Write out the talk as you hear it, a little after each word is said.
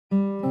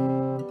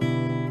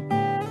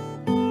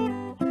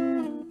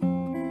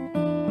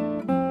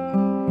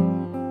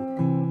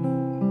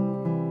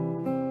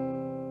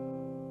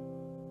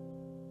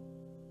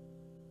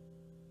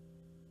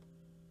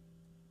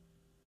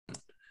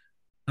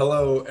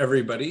Hello,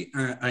 everybody.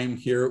 I'm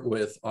here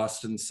with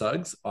Austin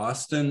Suggs.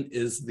 Austin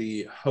is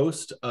the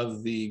host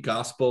of the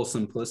Gospel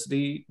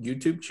Simplicity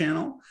YouTube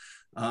channel,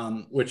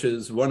 which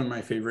is one of my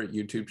favorite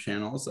YouTube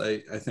channels. I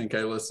think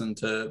I listen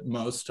to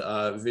most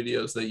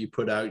videos that you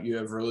put out. You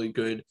have really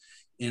good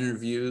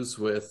interviews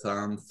with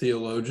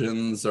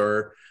theologians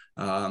or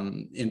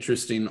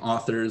interesting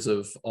authors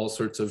of all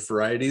sorts of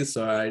varieties.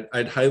 So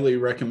I'd highly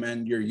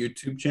recommend your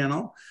YouTube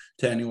channel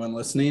to anyone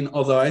listening.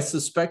 Although I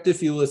suspect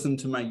if you listen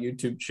to my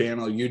YouTube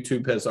channel,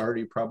 YouTube has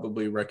already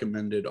probably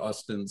recommended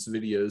Austin's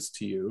videos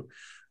to you.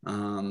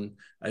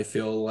 I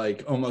feel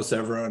like almost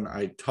everyone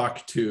I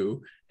talk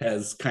to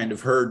has kind of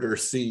heard or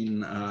seen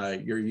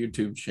your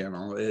YouTube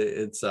channel.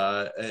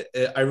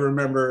 I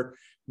remember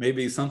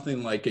maybe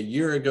something like a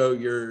year ago,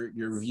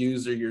 your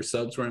views or your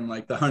subs were in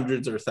like the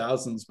hundreds or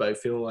thousands, but I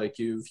feel like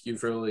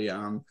you've really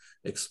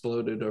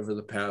exploded over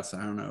the past,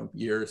 I don't know,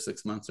 year or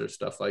 6 months or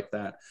stuff like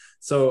that.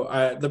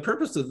 So the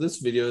purpose of this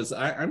video is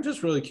I'm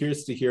just really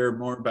curious to hear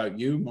more about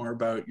you, more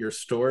about your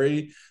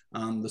story,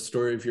 the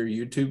story of your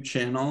YouTube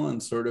channel,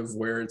 and sort of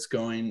where it's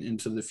going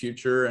into the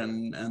future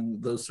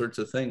and those sorts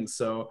of things.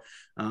 So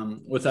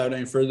without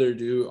any further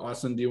ado,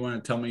 Austin, do you want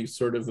to tell me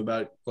sort of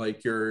about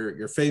like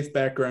your faith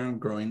background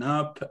growing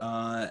up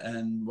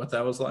and what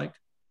that was like?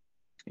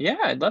 Yeah,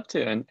 I'd love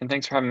to. And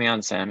thanks for having me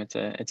on, Sam. It's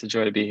a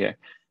joy to be here.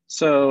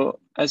 So,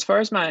 as far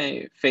as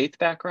my faith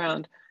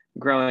background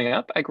growing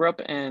up, I grew up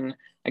in,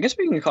 I guess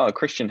we can call it a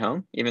Christian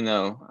home, even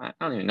though I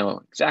don't even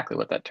know exactly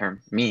what that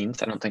term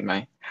means. I don't think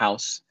my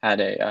house had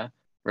a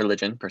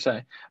religion per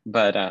se,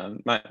 but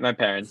my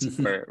parents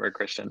were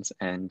Christians,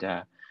 and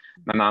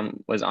my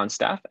mom was on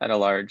staff at a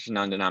large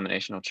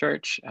non-denominational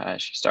church.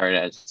 She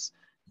started as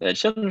the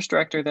children's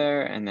director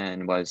there, and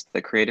then was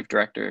the creative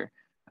director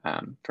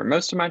for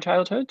most of my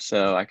childhood.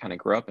 So I kind of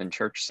grew up in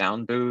church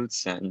sound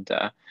booths and,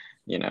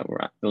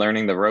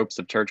 learning the ropes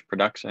of church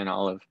production,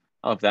 all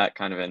of that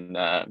kind of in,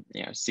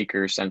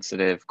 seeker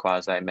sensitive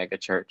quasi mega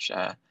church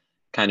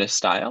kind of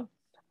style.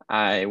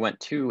 I went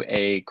to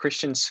a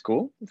Christian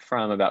school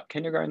from about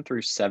kindergarten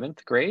through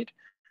seventh grade,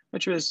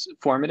 which was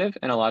formative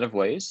in a lot of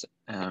ways.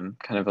 Kind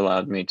of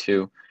allowed me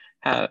to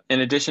have, in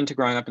addition to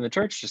growing up in the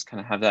church, just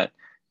kind of have that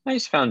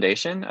nice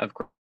foundation of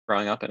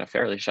growing up in a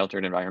fairly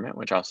sheltered environment,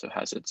 which also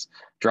has its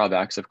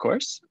drawbacks, of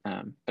course.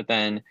 But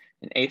then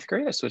in eighth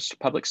grade, I switched to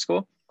public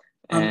school.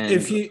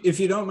 If And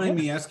you don't mind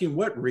yeah, me asking,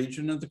 what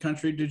region of the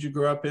country did you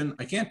grow up in?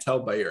 I can't tell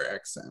by your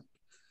accent.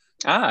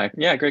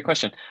 yeah, great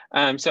question.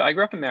 So I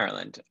grew up in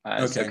Maryland,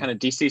 so Okay. kind of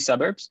DC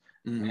suburbs,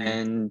 Mm-hmm.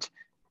 and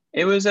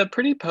it was a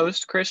pretty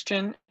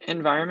post-Christian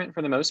environment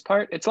for the most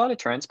part. It's a lot of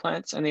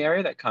transplants in the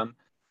area that come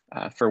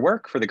for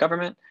work for the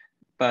government.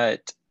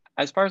 But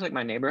as far as like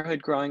my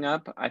neighborhood growing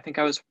up, I think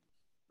I was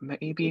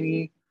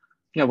maybe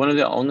we were one of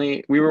the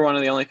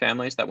only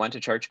families that went to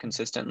church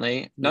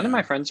consistently. None of Yeah.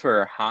 my friends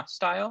were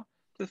hostile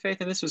to the faith,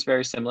 and this was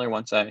very similar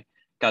once I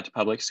got to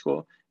public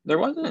school. There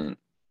wasn't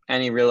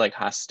any real like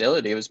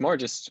hostility. It was more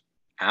just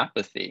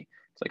apathy.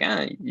 It's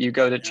like, you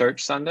go to Yeah.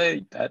 church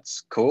Sunday,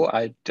 that's cool.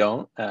 I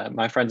don't.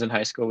 My friends in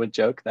high school would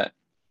joke that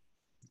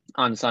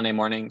on Sunday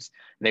mornings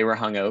they were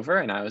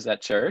hungover and I was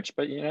at church,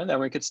 but then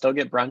we could still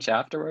get brunch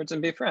afterwards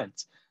and be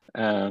friends.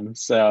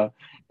 So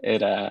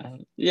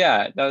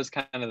yeah, that was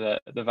kind of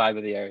the vibe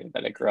of the area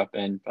that I grew up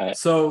in. But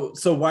So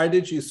why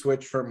did you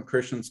switch from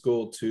Christian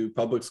school to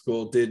public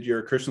school? Did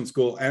your Christian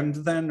school end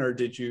then, or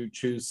did you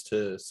choose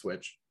to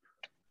switch?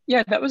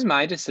 yeah, that was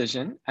my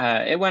decision.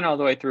 It went all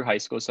the way through high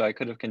school, so I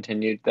could have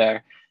continued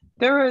there.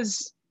 There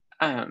was,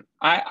 I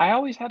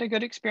always had a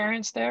good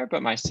experience there,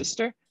 but my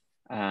sister,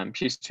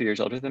 she's 2 years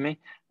older than me,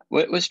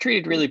 was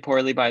treated really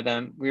poorly by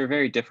them. We were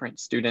very different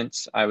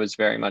students. I was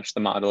very much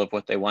the model of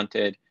what they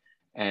wanted,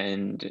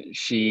 and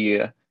she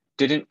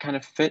didn't kind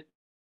of fit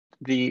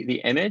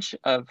the image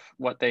of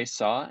what they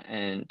saw,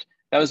 and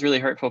that was really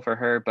hurtful for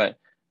her. But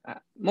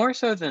more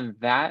so than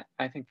that,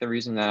 I think the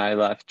reason that I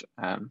left.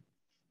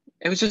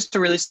 It was just a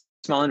really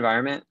small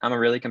environment. I'm a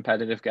really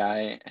competitive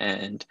guy,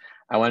 and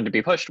I wanted to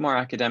be pushed more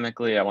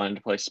academically. I wanted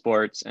to play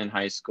sports in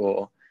high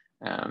school.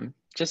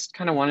 Just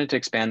kind of wanted to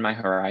expand my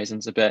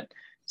horizons a bit.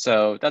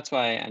 So that's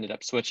why I ended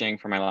up switching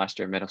for my last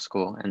year of middle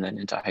school and then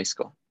into high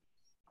school.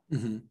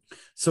 Mm-hmm.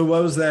 So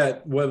what was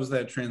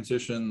that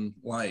transition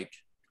like?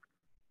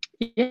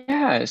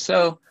 Yeah.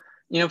 So,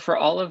 for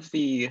all of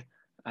the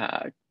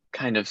uh,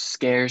 kind of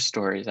scare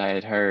stories I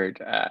had heard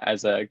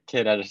as a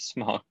kid at a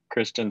small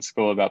Christian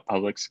school about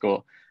public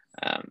school,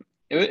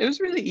 it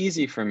was really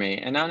easy for me.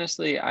 And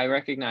honestly, I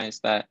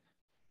recognized that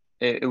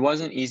it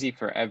wasn't easy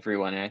for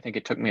everyone. And I think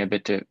it took me a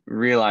bit to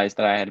realize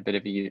that I had a bit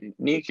of a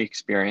unique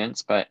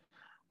experience. But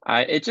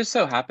it just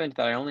so happened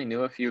that I only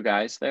knew a few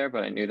guys there,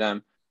 but I knew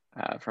them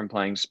from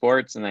playing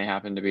sports, and they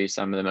happened to be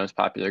some of the most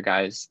popular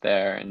guys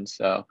there. And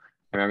so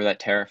I remember that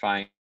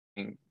terrifying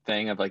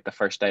thing of like the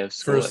first day of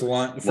school, First like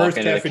lunch, first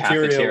walking into the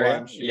cafeteria cafeteria.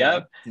 lunch. Yeah.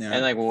 Yep. And Yeah.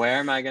 like, where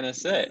am I gonna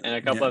sit? And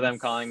a couple of Yeah. them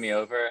calling me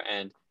over,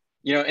 and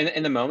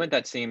in the moment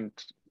that seemed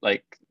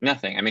like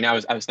nothing. I mean, I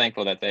was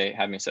thankful that they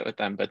had me sit with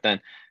them, but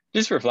then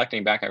just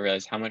reflecting back, I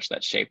realized how much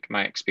that shaped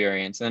my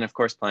experience. And then, of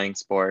course, playing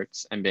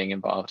sports and being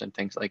involved in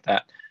things like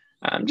that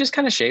just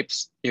kind of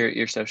shapes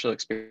your social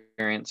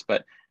experience.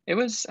 But it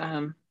was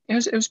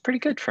pretty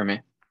good for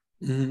me.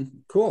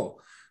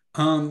 Cool.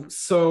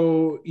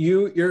 So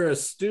you're a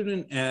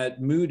student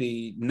at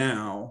Moody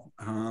now,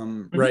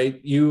 Mhm. right?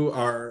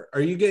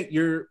 Are you get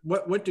your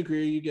what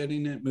degree are you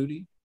getting at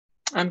Moody?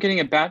 I'm getting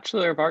a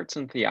Bachelor of Arts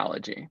in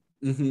Theology.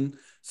 hmm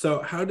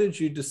So how did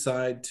you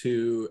decide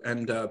to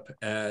end up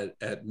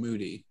at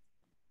Moody?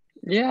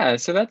 Yeah,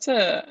 so that's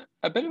a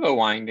bit of a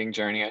winding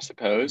journey, I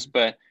suppose,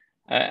 but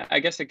I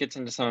guess it gets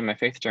into some of my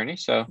faith journey.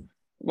 So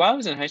while I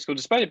was in high school,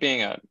 despite it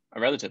being a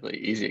relatively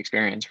easy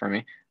experience for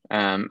me,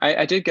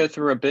 I did go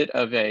through a bit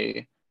of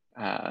a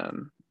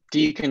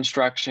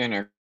deconstruction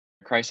or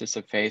crisis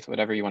of faith,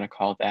 whatever you want to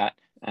call that.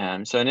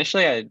 So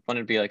initially, I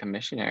wanted to be like a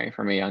missionary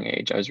from a young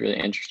age. I was really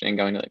interested in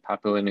going to like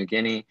Papua New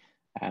Guinea,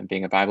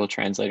 being a Bible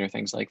translator,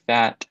 things like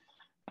that.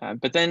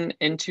 But then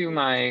into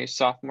my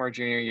sophomore,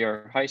 junior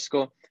year of high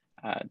school,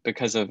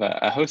 because of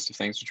a host of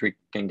things, which we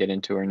can get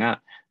into or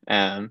not,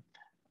 um,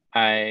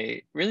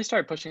 I really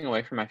started pushing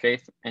away from my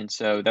faith. And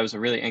so that was a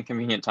really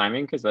inconvenient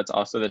timing because that's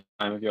also the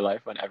time of your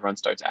life when everyone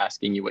starts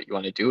asking you what you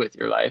want to do with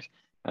your life.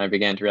 And I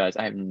began to realize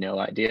I have no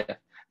idea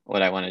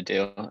what I want to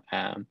do.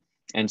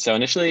 And so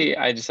initially,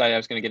 I decided I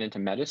was going to get into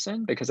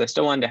medicine because I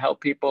still wanted to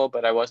help people,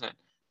 but I wasn't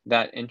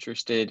that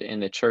interested in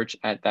the church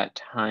at that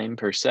time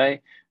per se.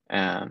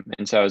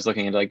 And so I was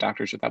looking into like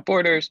Doctors Without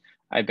Borders.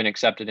 I'd been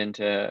accepted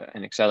into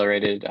an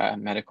accelerated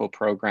medical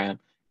program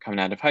coming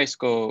out of high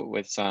school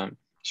with some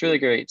really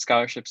great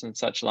scholarships and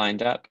such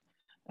lined up.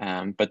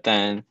 But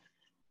then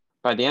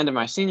by the end of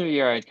my senior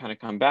year, I'd kind of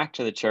come back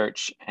to the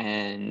church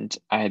and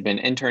I had been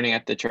interning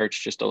at the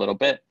church just a little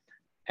bit.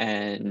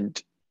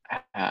 And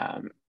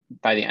um,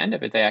 by the end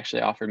of it, they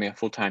actually offered me a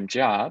full time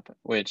job,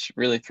 which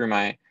really threw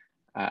my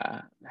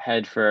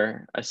head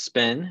for a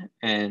spin.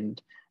 And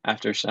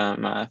after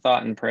some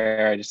thought and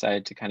prayer, I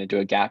decided to kind of do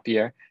a gap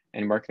year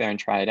and work there and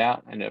try it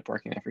out. I ended up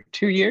working there for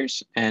 2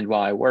 years. And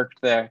while I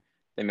worked there,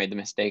 they made the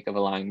mistake of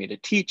allowing me to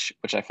teach,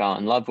 which I fell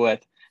in love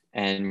with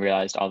and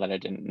realized all that I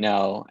didn't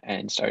know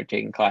and started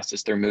taking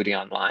classes through Moody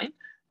online.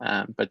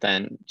 But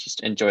then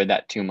just enjoyed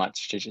that too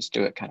much to just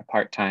do it kind of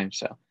part time.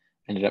 So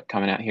ended up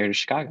coming out here to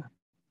Chicago.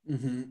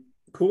 hmm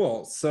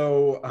Cool.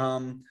 So,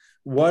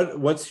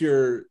 what's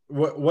your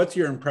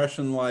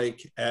impression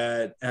like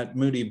at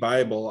Moody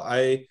Bible?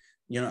 I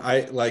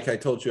like I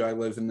told you, I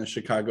live in the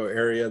Chicago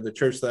area. The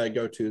church that I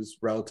go to is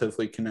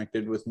relatively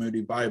connected with Moody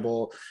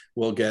Bible.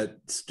 We'll get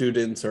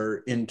students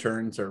or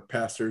interns or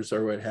pastors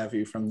or what have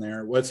you from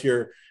there. What's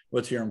your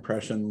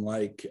impression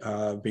like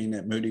being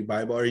at Moody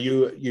Bible? Are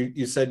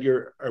you said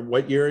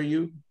what year are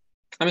you?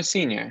 I'm a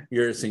senior.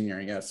 You're a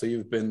senior, yeah. So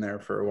you've been there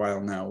for a while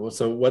now. Well,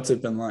 so what's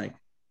it been like?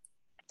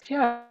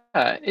 Yeah,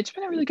 it's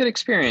been a really good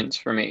experience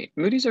for me.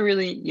 Moody's a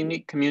really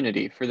unique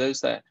community. For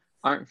those that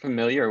aren't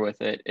familiar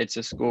with it, it's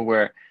a school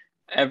where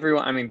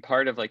everyone, I mean,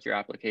 part of like your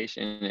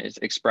application is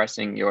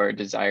expressing your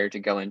desire to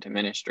go into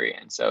ministry.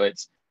 And so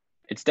it's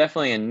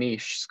definitely a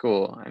niche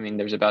school. I mean,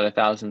 there's about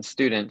 1,000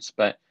 students,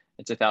 but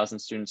it's 1,000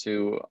 students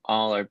who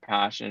all are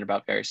passionate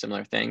about very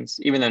similar things,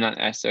 even though not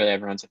necessarily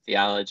everyone's a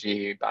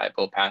theology,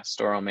 Bible,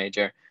 pastoral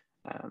major.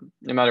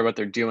 No matter what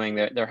they're doing,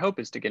 their hope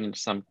is to get into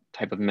some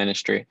type of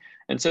ministry.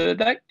 And so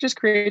that just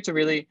creates a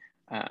really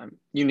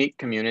unique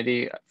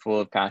community full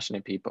of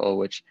passionate people,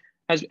 which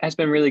has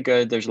been really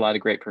good. There's a lot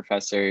of great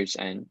professors,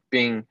 and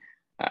being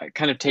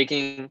kind of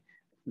taking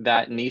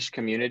that niche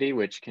community,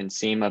 which can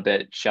seem a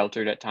bit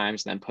sheltered at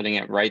times, and then putting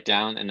it right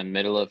down in the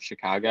middle of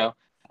Chicago,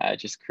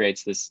 just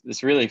creates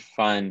this really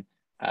fun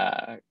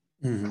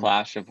Mhm.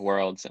 clash of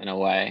worlds in a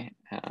way.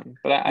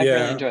 But I've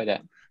really Yeah. enjoyed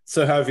it.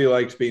 So how have you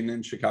liked being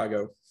in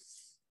Chicago?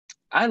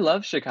 I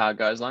love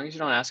Chicago as long as you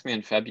don't ask me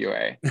in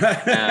February.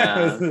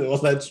 Um, Well,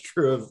 that's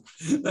true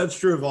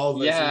of all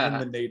of us, even the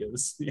yeah,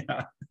 natives.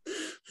 Yeah.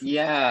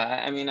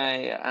 yeah. I mean,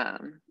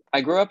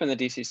 I grew up in the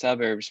DC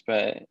suburbs,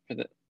 but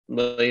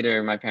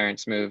later my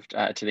parents moved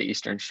to the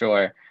Eastern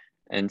Shore,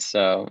 and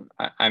so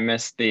I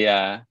miss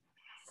the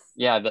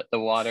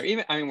water.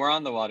 Even I mean, we're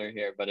on the water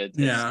here, but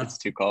Yeah. it's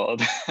too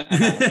cold.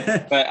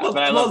 But well,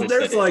 I love well, the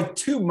there's city. like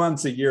 2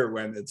 months a year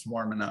when it's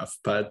warm enough,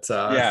 but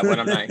Yeah, when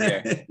I'm not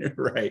here.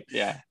 right.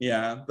 Yeah.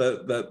 Yeah,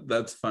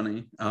 that's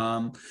funny.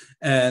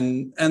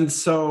 And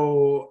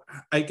so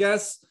I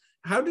guess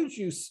how did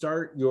you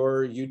start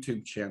your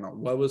YouTube channel?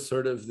 What was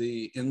sort of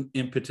the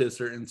impetus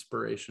or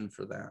inspiration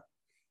for that?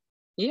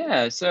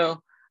 Yeah.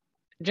 So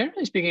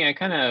generally speaking, I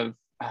kind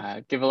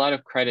of give a lot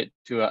of credit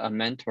to a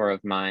mentor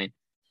of mine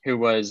who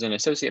was an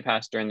associate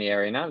pastor in the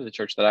area, not of the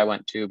church that I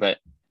went to, but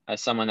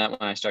as someone that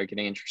when I started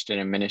getting interested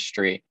in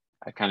ministry,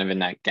 kind of in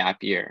that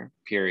gap year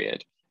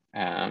period,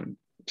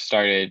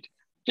 started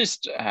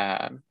just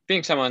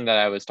being someone that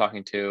I was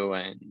talking to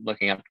and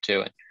looking up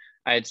to. And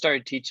I had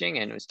started teaching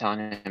and was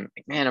telling him,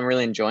 like, man, I'm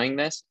really enjoying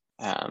this.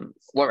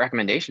 What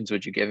recommendations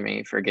would you give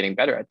me for getting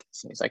better at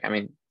this? And he's like, I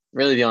mean,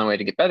 really the only way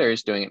to get better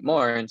is doing it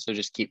more. And so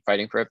just keep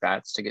fighting for at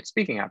bats to get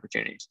speaking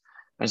opportunities.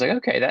 I was like,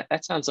 okay,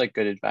 that sounds like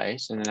good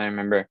advice. And then I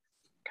remember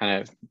kind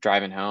of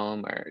driving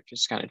home or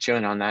just kind of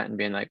chilling on that and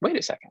being like, wait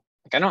a second,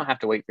 like I don't have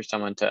to wait for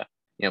someone to,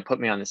 put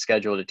me on the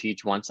schedule to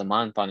teach once a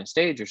month on a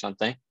stage or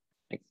something.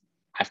 Like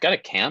I've got a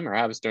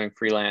camera. I was doing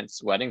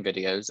freelance wedding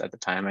videos at the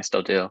time. I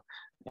still do.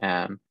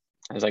 I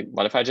was like,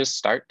 what if I just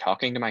start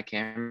talking to my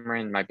camera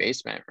in my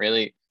basement,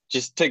 really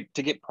just to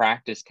get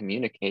practice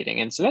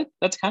communicating? And so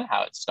that's kind of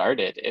how it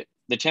started.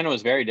 The channel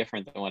was very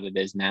different than what it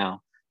is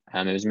now.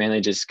 It was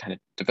mainly just kind of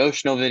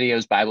devotional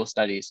videos, Bible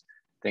studies,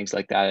 things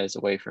like that, as a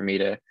way for me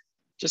to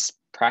just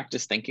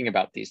practice thinking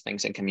about these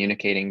things and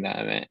communicating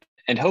them,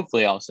 and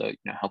hopefully also,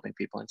 helping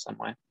people in some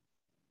way.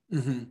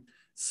 Mm-hmm.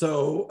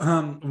 So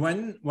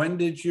when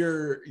did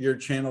your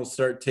channel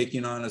start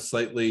taking on a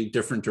slightly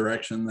different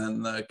direction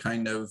than the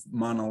kind of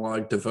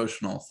monologue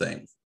devotional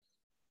thing?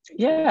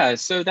 Yeah,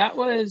 so that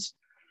was,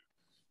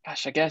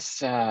 gosh, I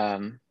guess a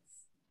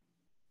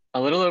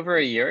little over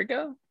a year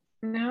ago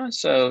now.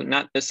 So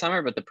not this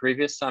summer, but the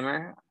previous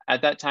summer.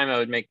 At that time, I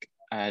would make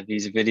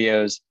these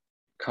videos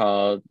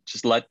called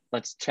just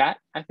Let's Chat,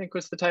 I think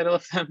was the title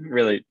of them.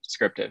 Really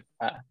descriptive.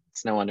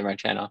 It's no wonder my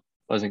channel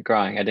wasn't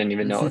growing. I didn't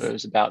even know what it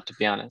was about, to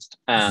be honest.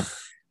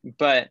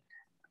 But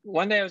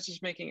one day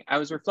I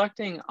was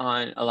reflecting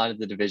on a lot of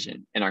the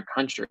division in our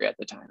country at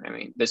the time. I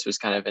mean, this was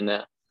kind of in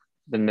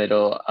the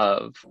middle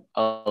of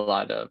a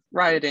lot of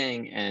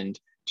rioting and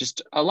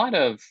just a lot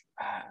of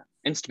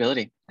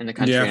instability in the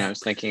country. Yeah. And I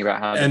was thinking about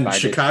how And divided.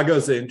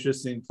 Chicago's an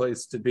interesting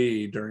place to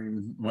be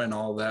during when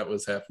all that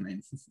was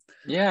happening.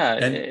 Yeah,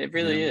 it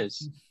really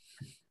is.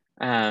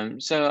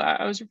 So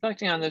I was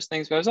reflecting on those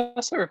things, but I was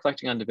also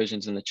reflecting on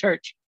divisions in the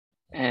church.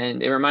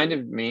 And it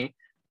reminded me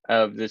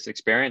of this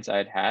experience I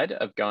had had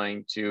of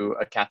going to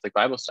a Catholic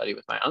Bible study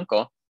with my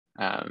uncle,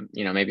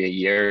 maybe a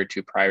year or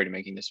two prior to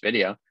making this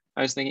video.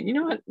 I was thinking, you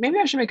know what, maybe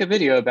I should make a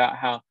video about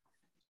how,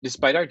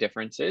 despite our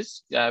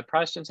differences,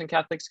 Protestants and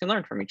Catholics can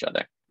learn from each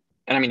other.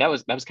 And I mean, that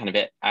was kind of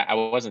it. I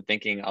wasn't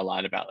thinking a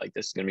lot about like,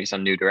 this is going to be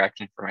some new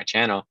direction for my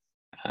channel.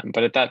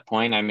 But at that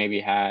point, I maybe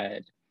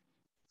had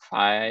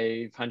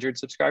 500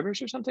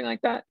 subscribers or something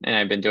like that. And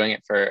I've been doing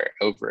it for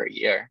over a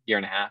year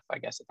and a half, I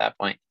guess, at that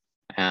point.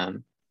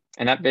 And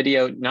that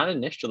video, not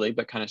initially,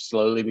 but kind of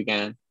slowly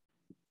began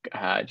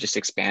just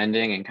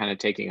expanding and kind of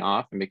taking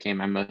off and became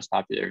my most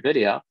popular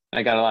video. And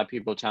I got a lot of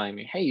people telling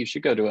me, hey, you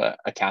should go to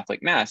a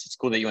Catholic mass. It's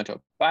cool that you went to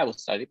a Bible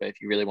study, but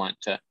if you really want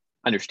to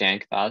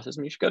understand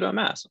Catholicism, you should go to a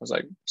mass. I was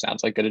like,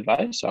 sounds like good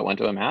advice. So I went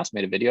to a mass,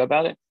 made a video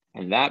about it,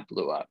 and that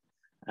blew up.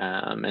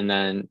 And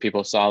then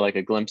people saw like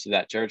a glimpse of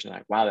that church and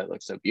like, wow, that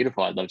looks so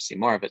beautiful. I'd love to see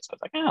more of it. So I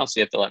was like, I'll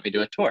see if they'll let me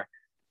do a tour.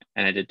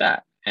 And I did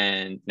that.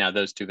 And now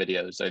those two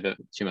videos are the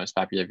two most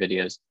popular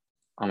videos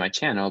on my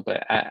channel.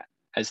 But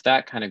as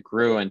that kind of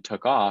grew and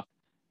took off,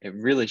 it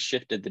really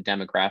shifted the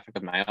demographic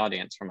of my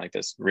audience from like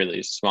this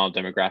really small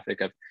demographic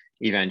of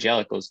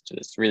evangelicals to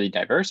this really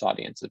diverse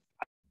audience of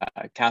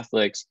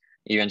Catholics,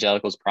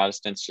 evangelicals,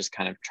 Protestants, just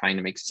kind of trying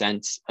to make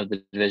sense of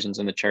the divisions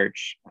in the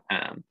church.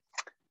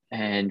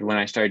 And when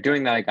I started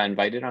doing that, I got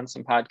invited on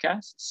some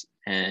podcasts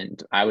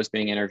and I was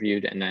being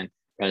interviewed. And then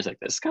I was like,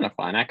 this is kind of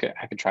fun. I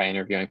could try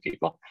interviewing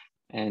people.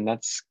 And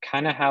that's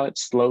kind of how it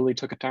slowly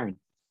took a turn.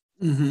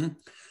 Mm-hmm.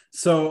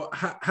 So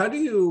how do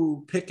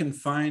you pick and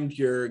find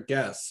your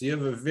guests? You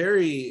have a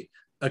very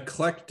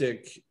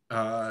eclectic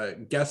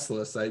guest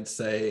list, I'd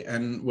say,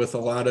 and with a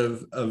lot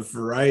of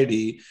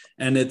variety.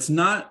 And it's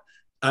not,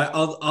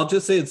 I'll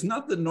just say it's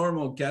not the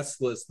normal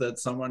guest list that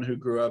someone who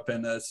grew up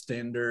in a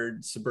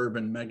standard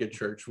suburban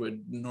megachurch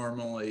would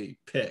normally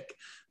pick.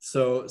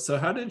 So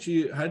how did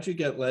you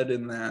get led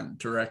in that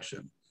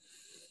direction?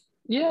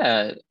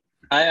 Yeah,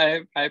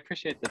 I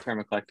appreciate the term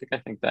eclectic. I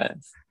think that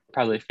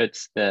probably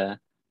fits the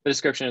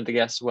description of the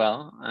guests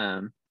well.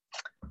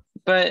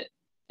 But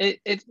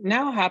it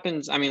now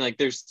happens. I mean, like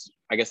there's,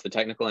 I guess, the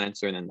technical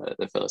answer and then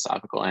the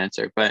philosophical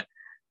answer. But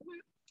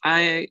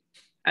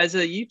as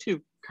a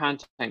YouTube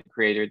content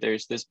creator,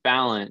 there's this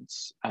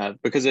balance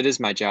because it is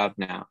my job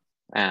now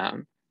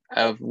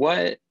of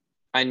what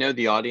I know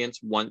the audience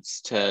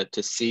wants to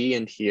see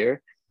and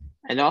hear,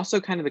 and also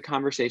kind of the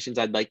conversations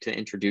I'd like to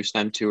introduce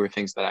them to or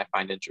things that I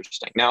find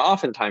interesting. Now,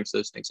 oftentimes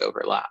those things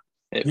overlap,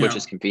 which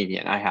is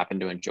convenient. I happen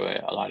to enjoy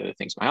a lot of the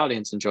things my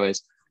audience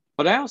enjoys,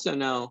 but I also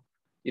know,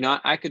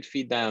 I could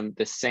feed them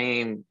the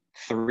same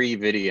 3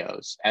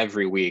 videos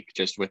every week,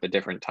 just with a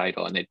different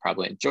title, and they'd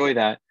probably enjoy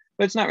that.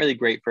 But it's not really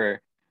great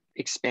for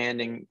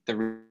expanding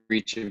the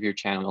reach of your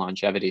channel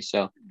longevity.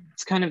 So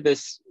it's kind of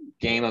this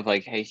game of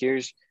like, hey,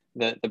 here's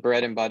the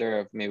bread and butter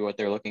of maybe what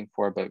they're looking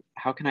for, but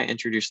how can I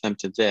introduce them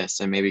to this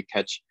and maybe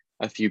catch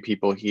a few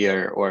people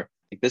here? Or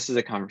like, this is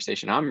a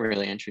conversation I'm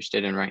really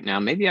interested in right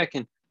now. Maybe I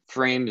can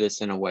frame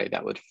this in a way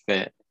that would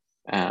fit.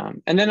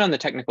 And then on the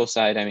technical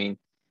side, I mean,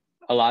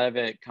 a lot of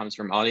it comes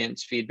from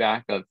audience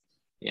feedback of,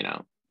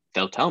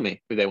 they'll tell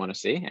me who they want to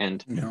see.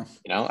 And,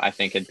 I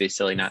think it'd be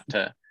silly not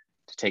to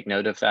take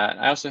note of that.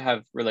 I also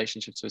have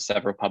relationships with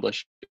several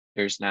publishers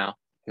now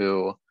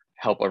who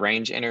help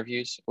arrange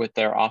interviews with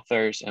their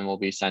authors and will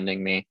be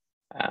sending me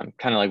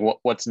kind of like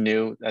what's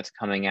new that's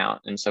coming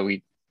out. And so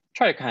we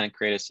try to kind of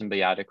create a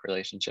symbiotic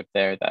relationship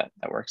there that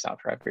works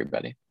out for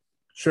everybody.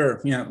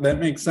 Sure. Yeah, that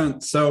makes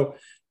sense. So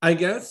I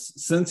guess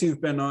since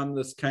you've been on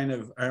this kind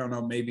of, I don't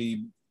know,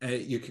 maybe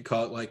you could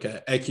call it like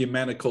a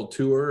ecumenical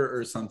tour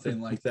or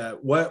something like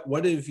that.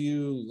 What have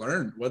you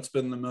learned? What's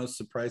been the most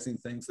surprising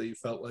things that you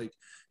felt like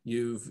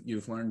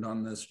you've learned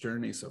on this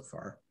journey so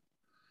far?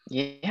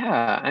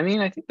 Yeah, I mean,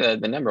 I think the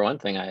number one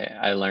thing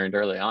I learned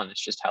early on is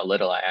just how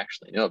little I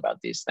actually knew about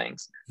these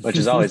things, which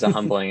is always a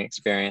humbling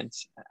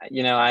experience.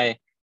 You know,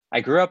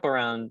 I grew up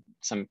around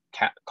some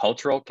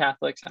cultural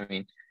Catholics. I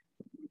mean,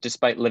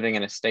 despite living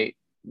in a state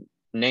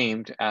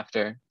named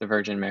after the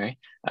Virgin Mary,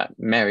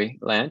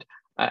 Maryland,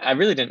 I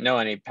really didn't know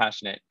any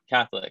passionate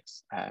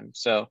Catholics.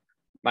 So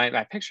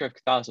my picture of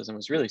Catholicism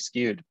was really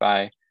skewed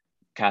by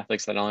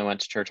Catholics that only went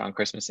to church on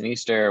Christmas and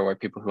Easter, or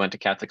people who went to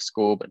Catholic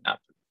school, but not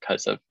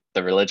because of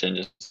the religion,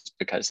 just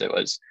because it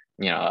was,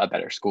 a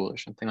better school or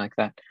something like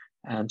that.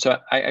 So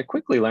I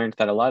quickly learned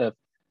that a lot of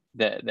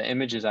the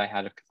images I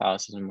had of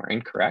Catholicism were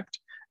incorrect.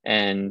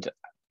 And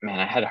man,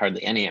 I had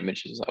hardly any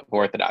images of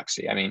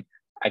Orthodoxy. I mean,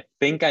 I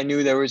think I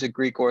knew there was a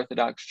Greek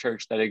Orthodox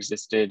church that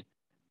existed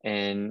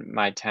in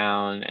my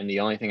town, and the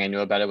only thing I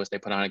knew about it was they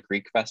put on a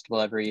Greek festival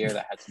every year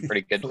that had some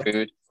pretty good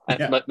food.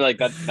 Yeah. But like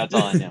that's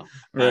all I knew.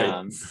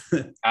 Right.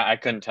 I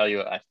couldn't tell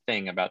you a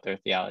thing about their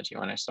theology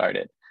when I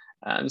started.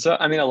 So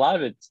I mean, a lot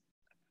of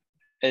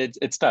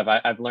it's tough.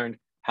 I've learned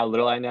how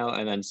little I know,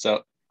 and then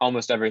so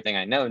almost everything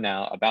I know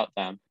now about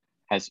them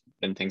has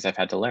been things I've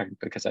had to learn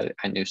because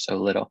I knew so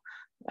little.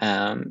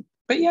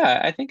 But yeah,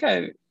 I think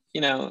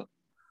you know,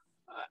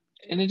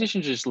 in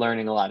addition to just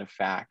learning a lot of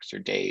facts or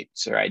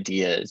dates or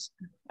ideas,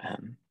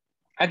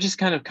 I've just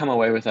kind of come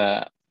away with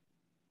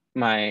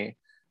my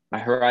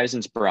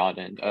horizons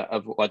broadened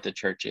of what the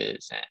church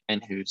is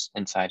and who's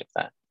inside of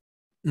that.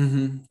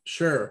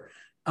 Sure.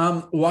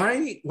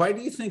 Why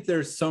do you think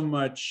there's so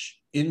much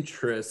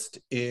interest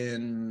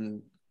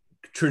in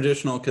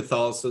traditional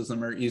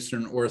Catholicism or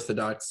Eastern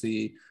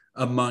Orthodoxy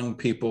among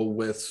people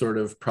with sort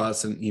of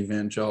Protestant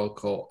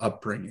evangelical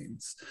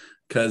upbringings?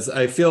 Because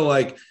I feel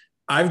like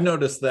I've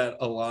noticed that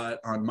a lot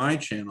on my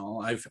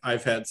channel.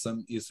 I've had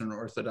some Eastern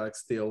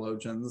Orthodox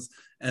theologians,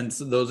 and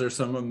so those are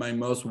some of my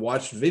most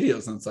watched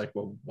videos. And it's like,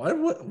 well,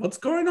 what's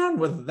going on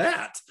with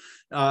that?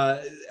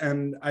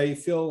 And I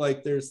feel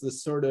like there's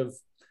this sort of,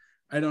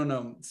 I don't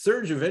know,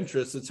 surge of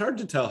interest. It's hard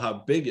to tell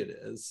how big it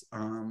is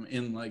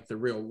in like the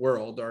real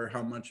world, or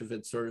how much of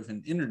it's sort of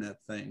an internet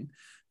thing.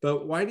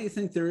 But why do you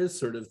think there is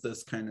sort of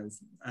this kind of,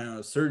 I don't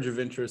know, surge of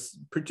interest,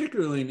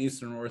 particularly in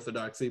Eastern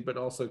Orthodoxy, but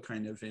also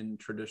kind of in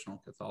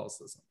traditional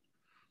Catholicism?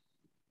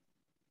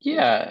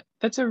 Yeah,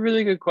 that's a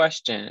really good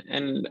question.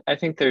 And I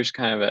think there's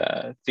kind of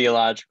a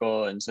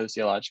theological and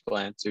sociological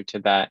answer to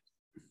that.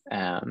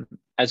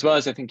 As well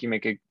as I think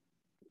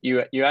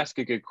you ask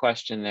a good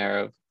question there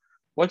of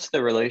what's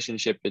the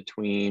relationship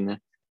between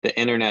the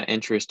internet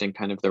interest and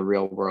kind of the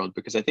real world?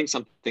 Because I think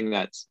something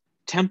that's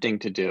tempting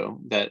to do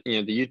that,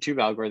 the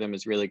YouTube algorithm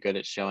is really good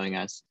at showing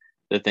us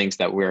the things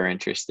that we're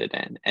interested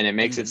in. And it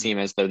makes it seem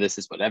as though this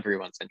is what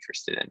everyone's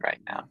interested in right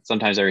now.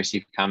 Sometimes I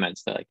receive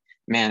comments that like,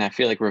 man, I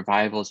feel like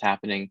revival is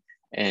happening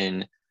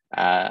in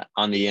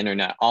on the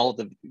internet. All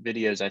the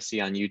videos I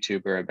see on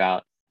YouTube are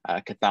about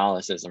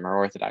Catholicism or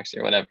Orthodoxy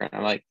or whatever. And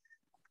I'm like,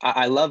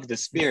 I love the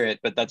spirit,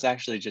 but that's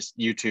actually just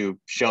YouTube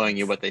showing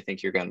you what they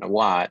think you're going to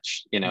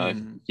watch. If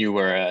you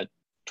were a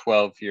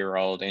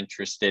 12-year-old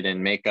interested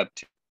in makeup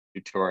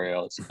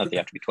tutorials, not that you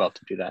have to be 12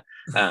 to do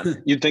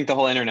that. You'd think the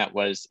whole internet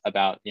was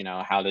about,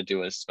 how to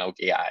do a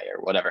smoky eye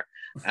or whatever.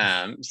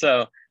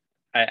 So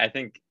I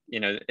think,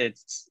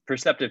 it's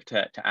perceptive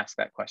to ask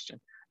that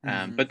question.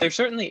 But there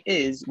certainly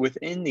is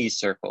within these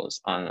circles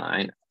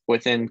online,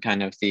 within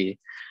kind of the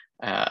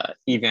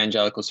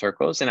evangelical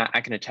circles, and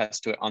I can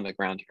attest to it on the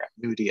ground here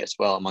at Moody as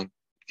well among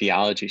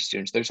theology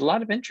students. There's a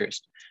lot of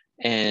interest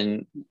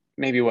in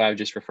maybe what I would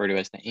just refer to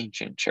as the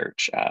ancient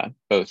church,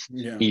 both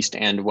East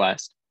and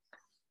West.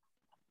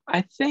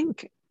 I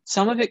think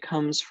some of it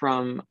comes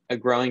from a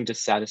growing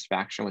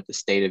dissatisfaction with the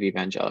state of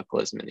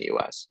evangelicalism in the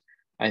US.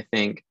 I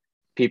think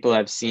people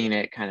have seen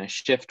it kind of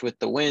shift with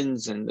the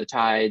winds and the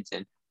tides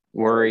and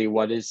worry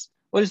what is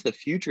the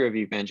future of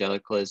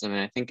evangelicalism.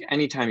 And I think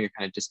anytime you're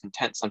kind of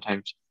discontent,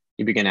 sometimes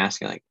you begin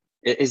asking like,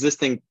 is this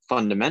thing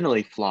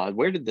fundamentally flawed?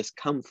 Where did this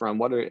come from?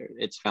 What are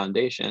its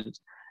foundations?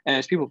 And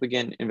as people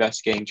begin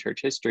investigating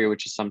church history,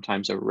 which is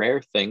sometimes a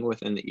rare thing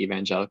within the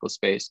evangelical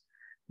space,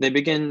 they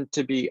begin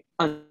to be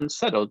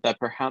unsettled that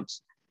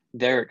perhaps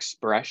their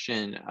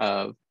expression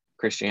of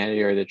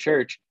Christianity or the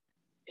church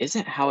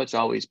isn't how it's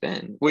always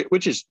been,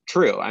 which is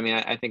true. I mean,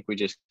 I think we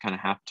just kind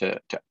of have to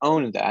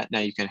own that. Now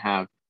you can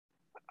have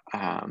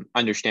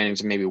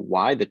understandings of maybe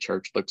why the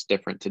church looks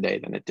different today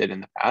than it did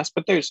in the past,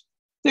 but there's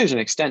an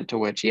extent to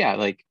which,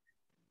 like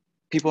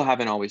people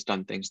haven't always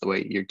done things the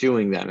way you're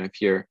doing them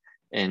if you're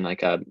in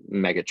like a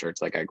mega church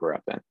like I grew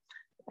up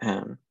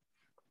in.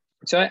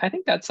 So I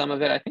think that's some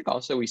of it. I think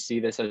also we see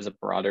this as a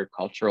broader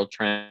cultural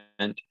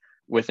trend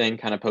within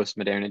kind of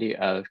postmodernity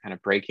of kind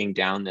of breaking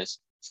down this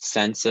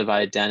sense of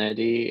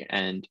identity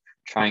and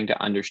trying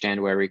to understand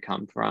where we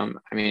come from.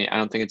 I mean, I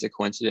don't think it's a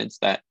coincidence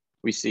that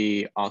We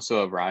see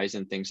also a rise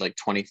in things like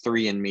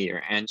 23andMe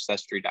or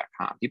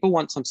Ancestry.com. People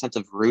want some sense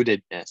of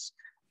rootedness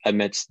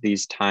amidst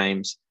these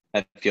times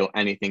that feel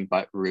anything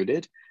but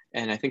rooted.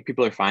 And I think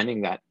people are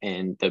finding that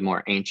in the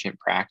more ancient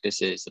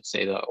practices of,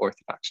 say, the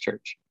Orthodox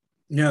Church.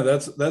 Yeah,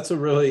 that's a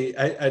really,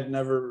 I'd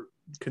never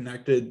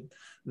connected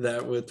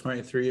that with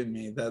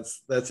 23andMe.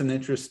 That's an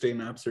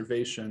interesting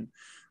observation.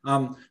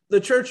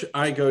 The church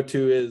I go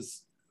to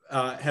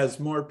has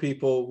more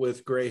people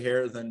with gray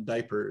hair than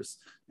diapers,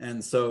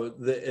 and so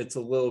it's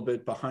a little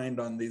bit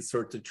behind on these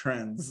sorts of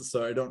trends.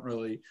 So I don't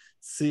really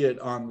see it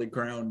on the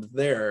ground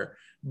there.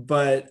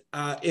 But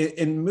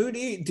in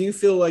Moody, do you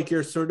feel like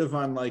you're sort of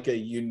on like a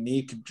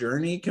unique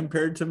journey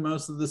compared to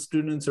most of the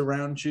students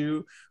around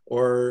you,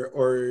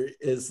 or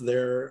is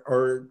there,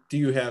 or do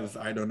you have,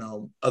 I don't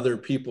know, other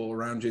people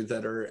around you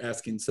that are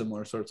asking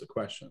similar sorts of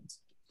questions?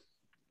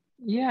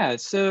 Yeah,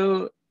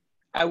 so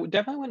I would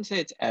definitely wouldn't say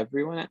it's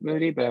everyone at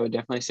Moody, but I would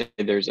definitely say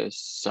there's a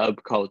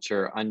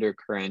subculture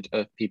undercurrent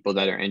of people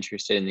that are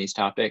interested in these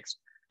topics.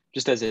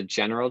 Just as a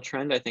general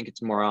trend, I think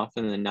it's more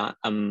often than not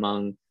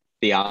among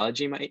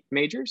theology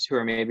majors who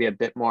are maybe a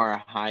bit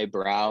more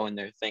highbrow in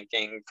their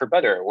thinking, for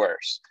better or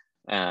worse,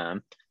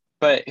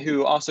 but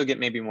who also get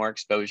maybe more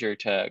exposure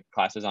to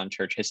classes on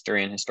church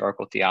history and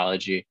historical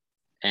theology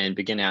and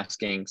begin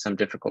asking some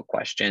difficult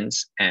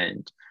questions.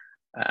 And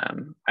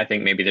I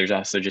think maybe there's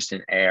also just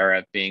an air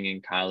of being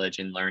in college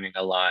and learning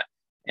a lot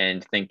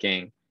and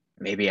thinking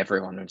maybe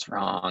everyone was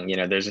wrong. You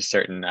know, there's a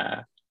certain,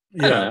 I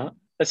don't know,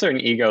 a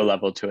certain ego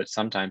level to it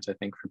sometimes, I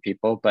think, for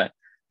people. But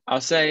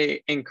I'll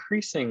say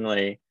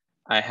increasingly,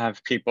 I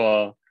have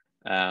people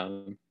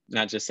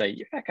not just say,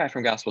 you're that guy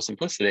from Gospel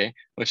Simplicity,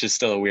 which is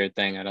still a weird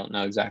thing. I don't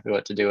know exactly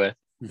what to do with.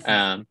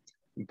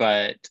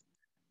 But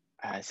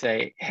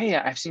say, hey,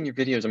 I've seen your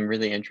videos. I'm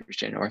really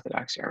interested in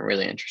Orthodoxy. I'm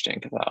really interested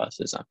in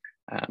Catholicism,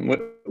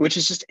 which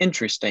is just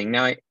interesting.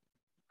 Now,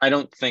 I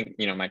don't think,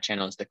 my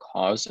channel is the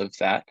cause of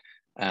that.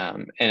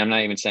 And I'm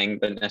not even saying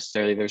that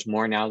necessarily there's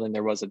more now than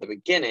there was at the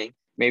beginning.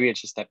 Maybe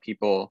it's just that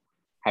people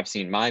have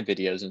seen my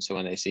videos. And so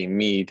when they see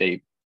me,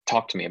 they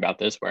talk to me about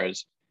this.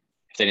 Whereas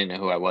if they didn't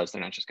know who I was,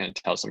 they're not just going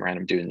to tell some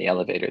random dude in the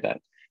elevator that,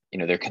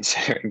 they're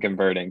considering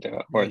converting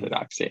to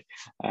Orthodoxy.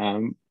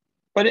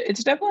 But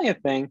it's definitely a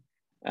thing.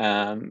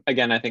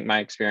 Again, I think my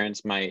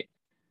experience might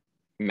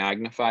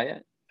magnify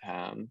it,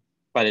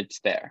 but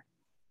it's there.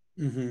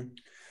 Mm-hmm.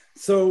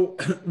 So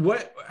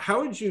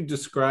how would you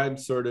describe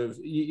sort of,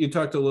 you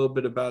talked a little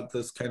bit about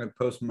this kind of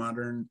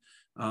postmodern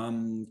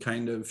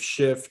kind of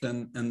shift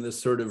and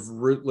this sort of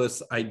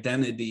rootless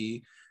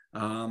identity.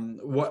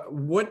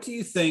 What do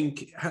you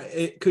think,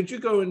 could you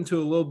go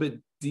into a little bit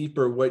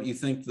deeper what you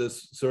think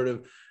this sort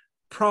of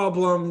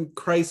problem,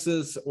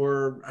 crisis,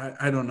 or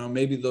I don't know,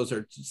 maybe those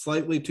are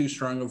slightly too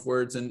strong of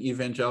words in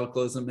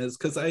evangelicalism is?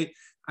 Because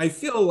I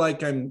feel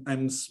like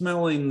I'm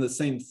smelling the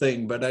same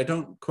thing, but I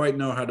don't quite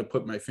know how to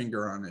put my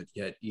finger on it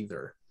yet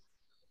either.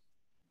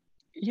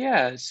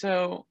 Yeah,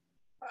 so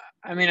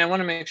I want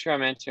to make sure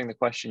I'm answering the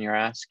question you're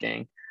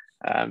asking,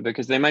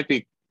 because they might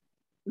be,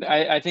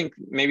 I think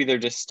maybe they're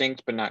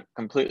distinct but not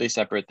completely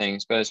separate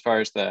things. But as far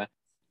as the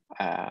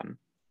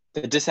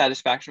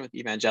dissatisfaction with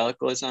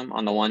evangelicalism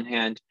on the one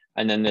hand,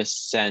 and then this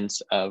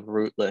sense of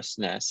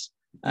rootlessness,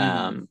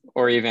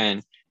 or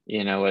even,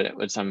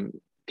 what some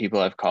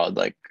people have called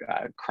like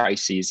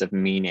crises of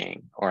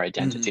meaning or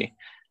identity,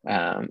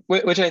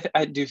 which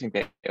I do think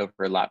they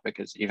overlap,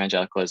 because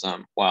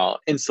evangelicalism, while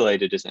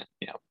insulated, isn't,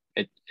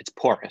 it's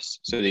porous.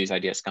 So these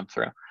ideas come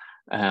through.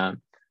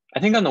 I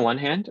think on the one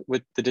hand,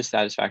 with the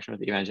dissatisfaction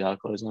with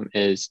evangelicalism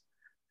is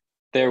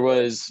there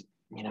was,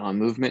 a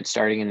movement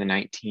starting in the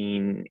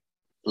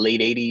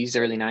late 80s,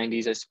 early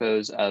 90s, I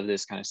suppose, of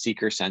this kind of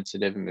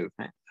seeker-sensitive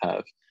movement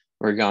of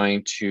we're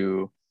going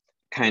to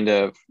kind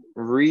of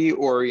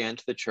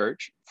reorient the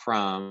church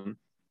from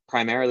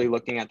primarily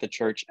looking at the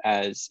church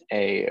as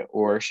a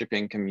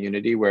worshiping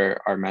community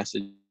where our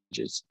message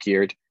is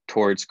geared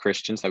towards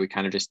Christians, that we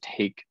kind of just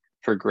take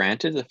for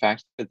granted the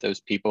fact that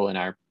those people in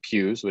our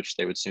pews, which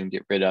they would soon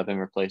get rid of and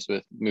replace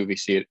with movie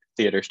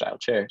theater style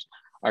chairs,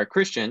 are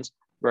Christians.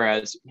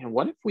 Whereas,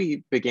 what if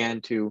we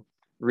began to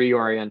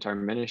reorient our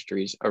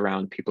ministries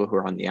around people who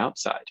are on the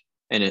outside,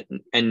 and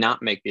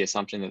not make the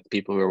assumption that the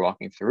people who are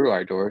walking through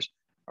our doors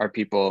are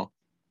people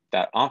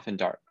that often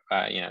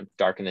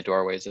darken the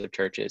doorways of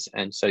churches.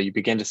 And so you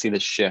begin to see the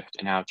shift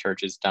in how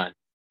church is done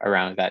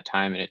around that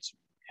time, and it's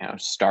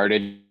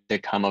started to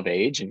come of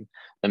age in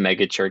the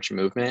mega church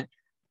movement.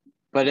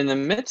 But in the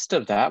midst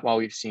of that, while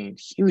we've seen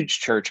huge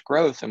church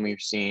growth and we've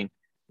seen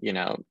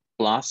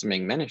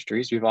blossoming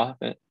ministries, we've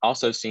often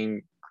also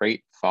seen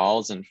great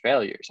falls and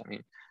failures.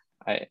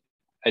 I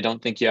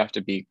don't think you have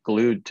to be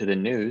glued to the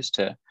news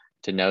to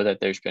know that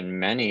there's been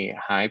many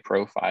high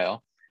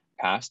profile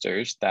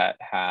pastors that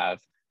have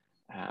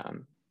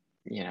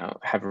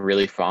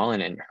really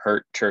fallen and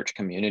hurt church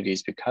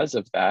communities because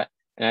of that.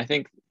 And I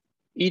think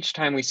each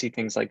time we see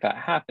things like that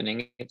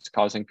happening, it's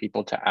causing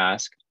people to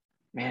ask,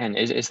 man,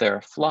 is there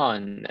a flaw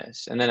in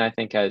this? And then I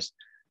think as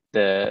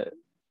the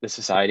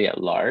society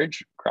at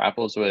large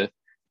grapples with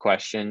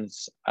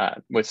questions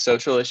with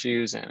social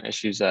issues and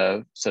issues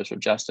of social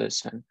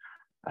justice and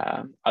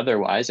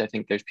otherwise. I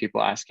think there's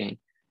people asking,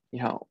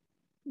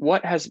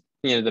 what has,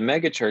 the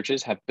mega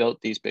churches have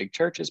built these big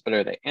churches, but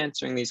are they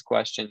answering these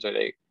questions? Are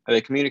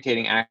they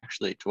communicating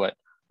actually to what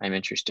I'm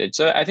interested?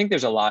 So I think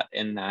there's a lot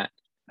in that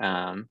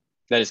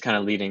that is kind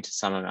of leading to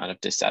some amount of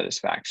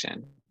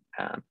dissatisfaction.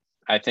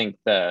 I think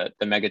the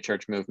mega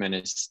church movement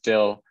is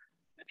still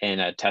in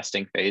a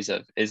testing phase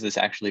of, is this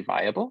actually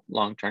viable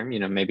long term?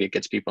 Maybe it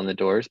gets people in the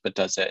doors, but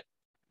does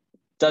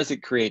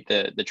it create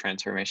the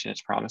transformation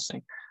it's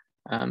promising?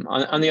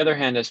 On the other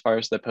hand, as far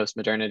as the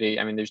post-modernity,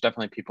 I mean, there's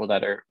definitely people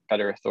that are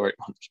better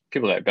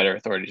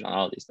authorities on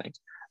all of these things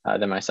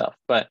than myself.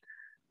 But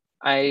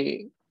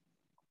I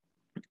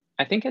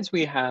think as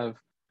we have,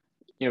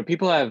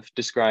 people have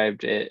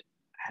described it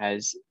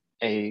as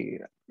a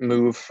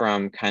move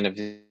from kind of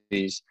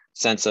these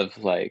sense of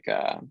like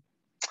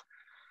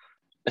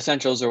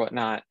essentials or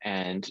whatnot,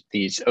 and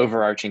these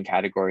overarching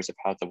categories of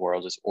how the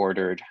world is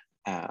ordered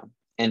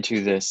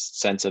into this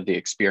sense of the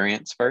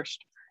experience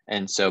first.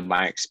 And so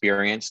my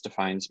experience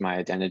defines my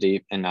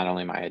identity, and not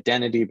only my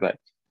identity, but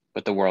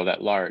the world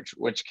at large,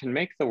 which can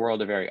make the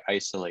world a very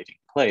isolating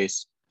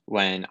place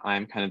when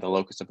I'm kind of the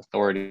locus of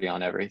authority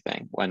on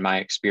everything, when my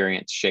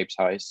experience shapes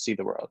how I see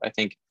the world. I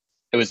think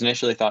it was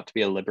initially thought to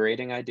be a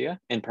liberating idea,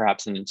 and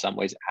perhaps in some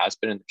ways it has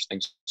been, and there's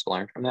things to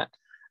learn from that.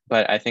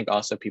 But I think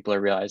also people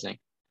are realizing,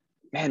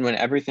 man, when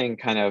everything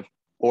kind of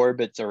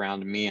orbits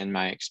around me and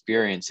my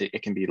experience,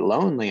 it can be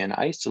lonely and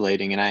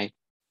isolating. And I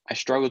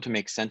struggle to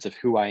make sense of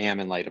who I am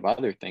in light of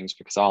other things,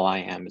 because all I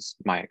am is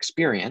my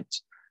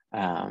experience.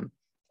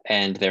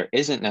 And there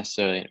isn't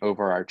necessarily an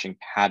overarching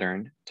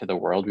pattern to the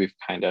world. We've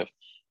kind of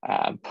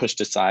pushed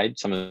aside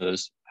some of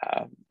those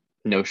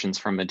notions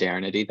from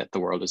modernity, that the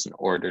world is an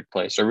ordered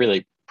place, or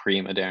really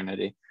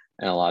pre-modernity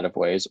in a lot of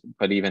ways,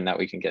 but even that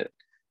we can get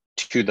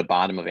to the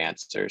bottom of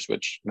answers,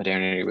 which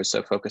modernity was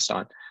so focused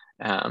on.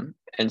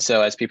 And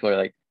so as people are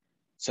like,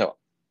 so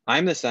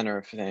I'm the center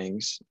of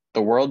things,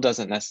 the world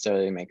doesn't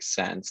necessarily make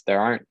sense, there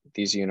aren't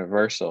these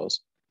universals,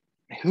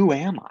 who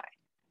am I?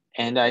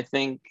 And I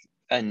think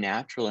a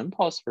natural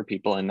impulse for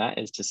people in that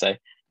is to say,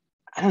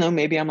 I don't know,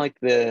 maybe I'm like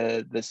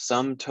the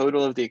sum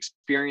total of the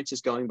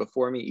experiences going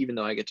before me, even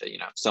though I get to,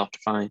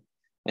 self-define.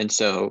 And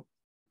so,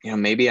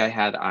 maybe I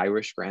had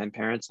Irish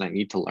grandparents and I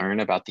need to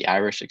learn about the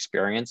Irish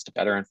experience to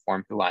better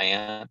inform who I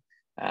am.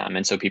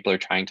 And so people are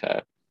trying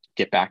to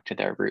get back to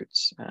their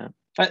roots.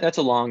 That's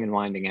a long and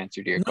winding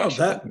answer to your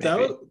question.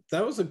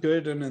 That was a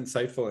good and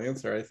insightful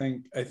answer. I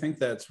think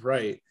that's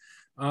right.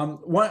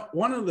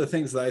 One of the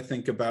things that I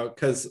think about,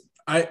 because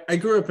I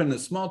grew up in a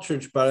small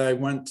church, but I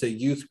went to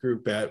youth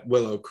group at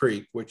Willow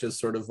Creek, which is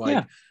sort of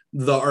like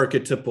the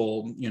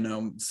archetypal,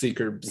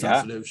 seeker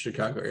sensitive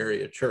Chicago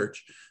area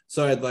church.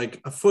 So I had like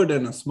a foot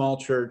in a small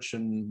church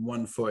and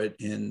 1 foot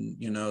in,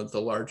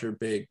 the larger,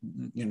 big,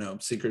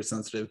 seeker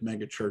sensitive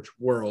mega church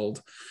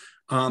world.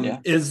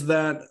 Is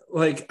that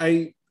like,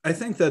 I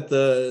think that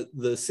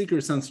the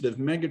seeker sensitive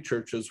mega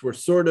churches were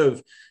sort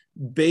of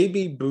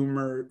baby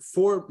boomer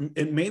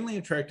it mainly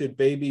attracted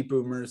baby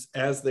boomers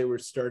as they were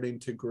starting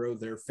to grow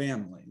their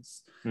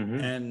families.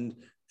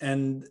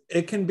 And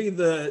it can be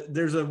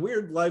there's a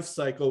weird life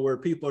cycle where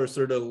people are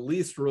sort of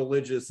least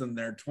religious in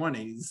their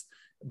 20s,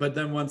 but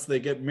then once they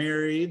get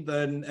married,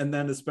 then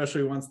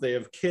especially once they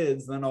have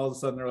kids, then all of a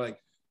sudden they're like,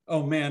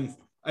 oh man,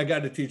 I got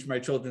to teach my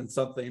children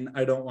something.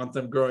 I don't want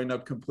them growing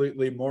up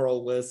completely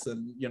moralless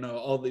and,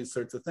 all these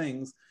sorts of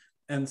things.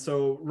 And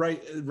so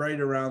right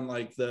around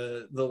like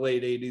the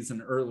late 80s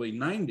and early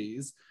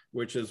 90s,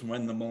 which is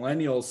when the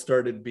millennials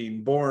started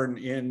being born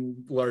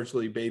in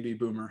largely baby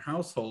boomer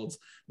households,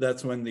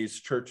 that's when these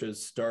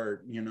churches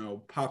start,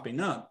 popping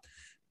up.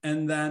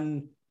 And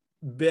then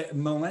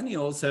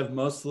millennials have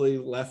mostly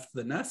left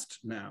the nest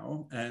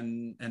now,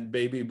 and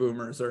baby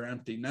boomers are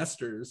empty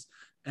nesters.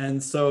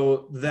 And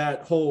so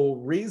that whole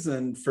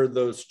reason for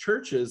those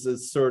churches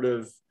is sort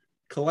of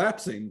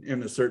collapsing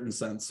in a certain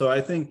sense. So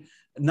I think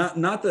not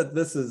that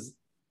this is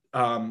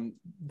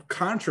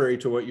contrary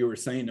to what you were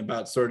saying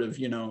about sort of,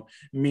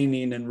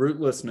 meaning and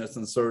rootlessness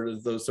and sort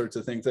of those sorts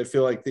of things. I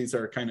feel like these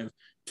are kind of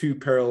two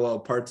parallel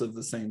parts of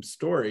the same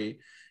story.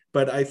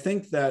 But I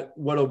think that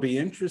what'll be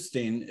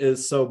interesting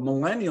is, so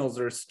millennials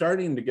are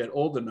starting to get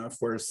old enough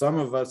where some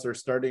of us are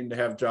starting to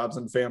have jobs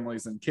and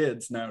families and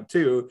kids now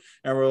too.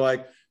 And we're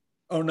like,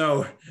 oh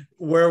no,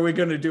 where are we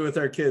going to do with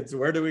our kids?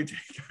 Where do we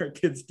take our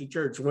kids to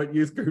church? What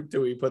youth group do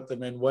we put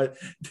them in? What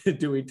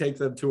do we take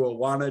them to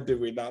Awana? Do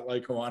we not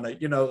like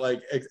Awana?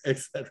 Like et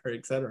cetera,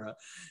 et cetera.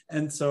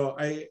 And so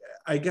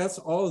I guess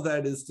all of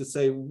that is to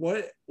say,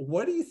 what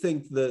do you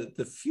think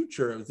the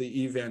future of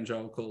the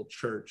evangelical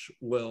church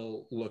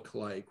will look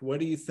like?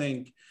 What do you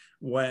think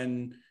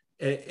when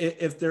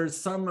if there's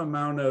some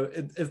amount of,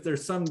 if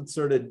there's some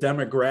sort of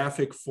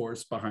demographic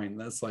force behind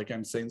this, like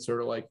I'm saying,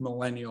 sort of like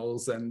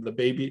millennials and the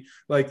baby,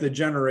 like the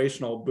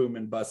generational boom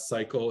and bust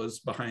cycle is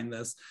behind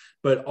this,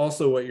 but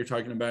also what you're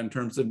talking about in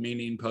terms of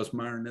meaning,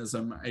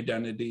 postmodernism,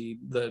 identity,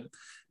 the,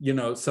 you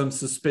know, some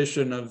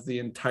suspicion of the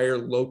entire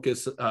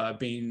locus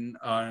being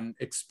on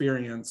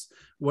experience.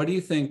 What do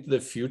you think the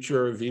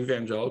future of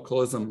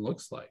evangelicalism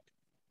looks like?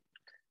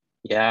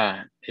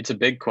 Yeah, it's a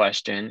big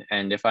question.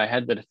 And if I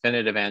had the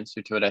definitive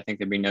answer to it, I think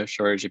there'd be no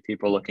shortage of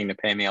people looking to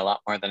pay me a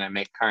lot more than I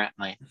make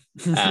currently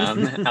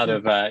out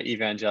of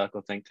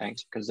evangelical think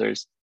tanks, because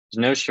there's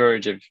no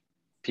shortage of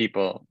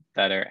people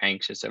that are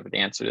anxious over the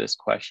answer to this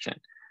question.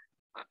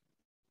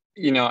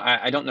 You know,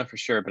 I don't know for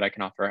sure, but I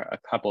can offer a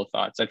couple of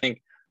thoughts. I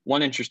think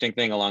one interesting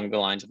thing along the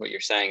lines of what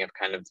you're saying of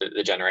kind of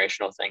the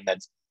generational thing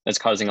that's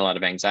causing a lot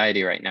of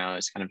anxiety right now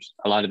is kind of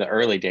a lot of the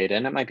early data,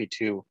 and it might be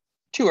too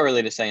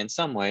early to say in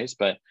some ways,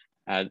 but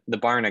the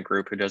Barna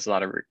Group, who does a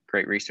lot of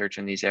great research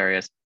in these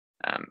areas,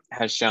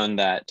 has shown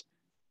that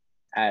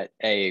at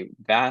a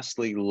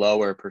vastly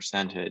lower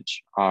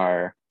percentage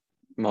are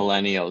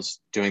millennials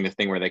doing the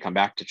thing where they come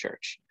back to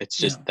church. It's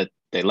just that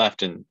they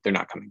left and they're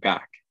not coming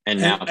back.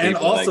 And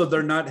also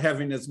they're not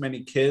having as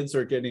many kids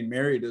or getting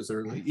married as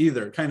early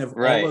either. Kind of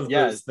all of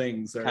those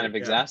things kind of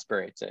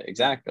exasperates it.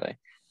 Exactly.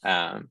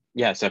 So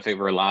if it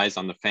relies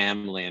on the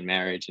family and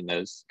marriage and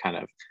those kind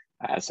of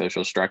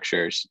social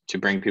structures to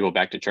bring people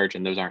back to church,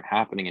 and those aren't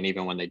happening, and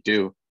even when they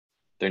do,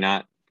 they're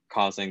not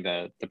causing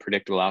the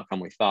predictable outcome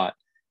we thought,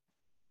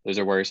 those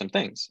are worrisome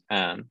things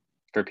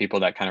for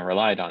people that kind of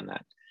relied on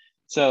that.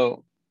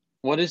 So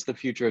what is the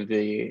future of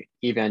the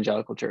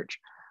evangelical church?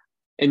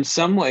 In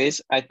some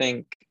ways, I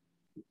think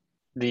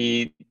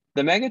the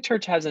mega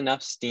church has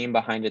enough steam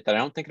behind it that I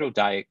don't think it'll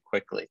die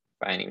quickly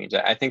by any means.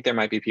 I think there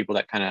might be people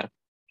that kind of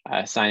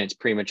sign its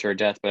premature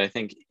death, but I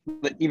think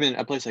even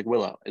a place like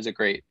Willow is a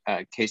great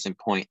case in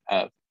point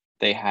of,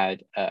 they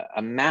had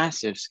a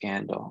massive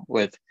scandal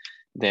with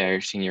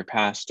their senior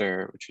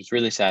pastor, which was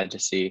really sad to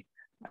see.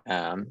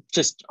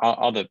 Just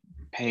all the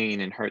pain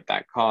and hurt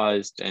that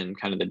caused, and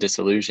kind of the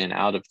disillusion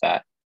out of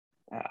that.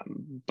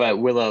 But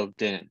Willow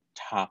didn't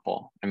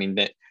topple. I mean,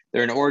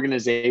 they're an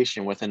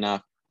organization with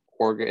enough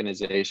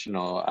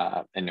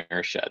organizational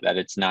inertia that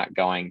it's not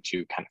going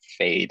to kind of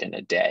fade in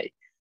a day.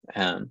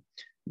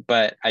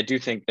 But I do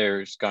think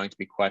there's going to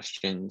be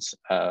questions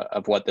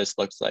of what this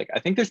looks like. I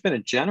think there's been a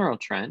general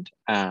trend.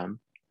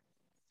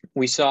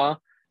 We saw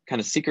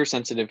kind of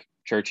seeker-sensitive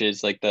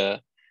churches like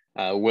the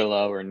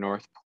Willow or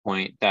North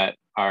Point that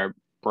are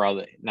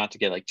broadly, not to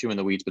get like too in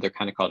the weeds, but they're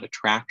kind of called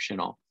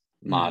attractional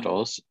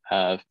models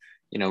of,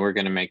 you know, we're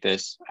going to make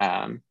this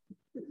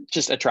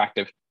just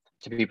attractive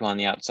to people on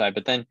the outside.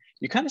 But then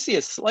you kind of see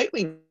a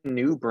slightly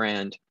new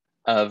brand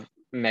of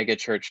mega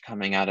church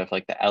coming out of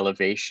like the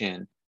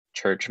Elevation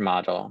church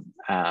model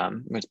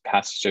with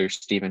Pastor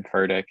Stephen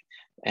Furtick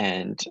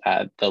and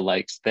the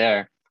likes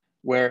there,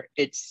 where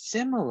it's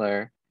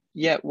similar,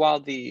 yet while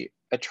the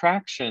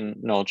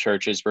attractional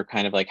churches were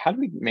kind of like, how do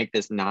we make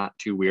this not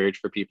too weird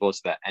for people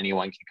so that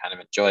anyone can kind of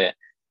enjoy it?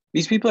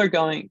 These people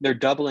they're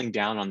doubling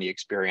down on the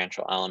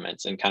experiential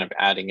elements and kind of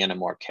adding in a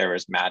more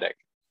charismatic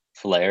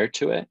flair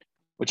to it,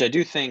 which I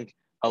do think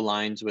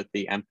aligns with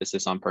the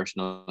emphasis on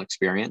personal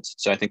experience.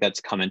 So I think that's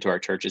come into our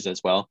churches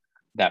as well,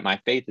 that my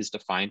faith is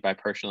defined by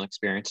personal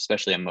experience,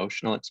 especially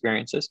emotional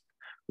experiences,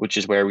 which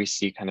is where we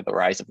see kind of the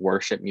rise of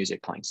worship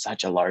music playing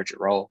such a large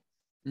role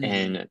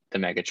in the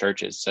mega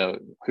churches. So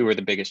who are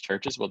the biggest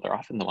churches? Well, they're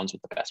often the ones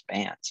with the best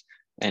bands.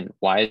 And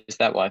why is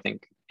that? Well, I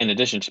think in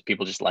addition to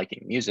people just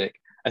liking music,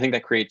 I think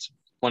that creates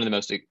one of the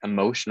most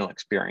emotional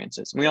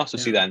experiences. And we also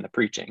see that in the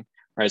preaching,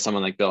 right?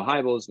 Someone like Bill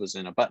Hybels was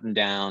in a button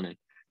down and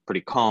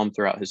pretty calm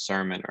throughout his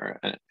sermon, or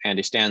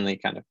Andy Stanley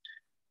kind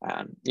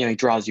of, he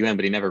draws you in,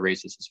 but he never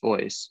raises his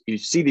voice. You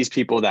see these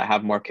people that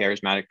have more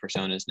charismatic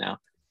personas now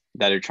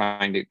that are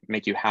trying to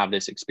make you have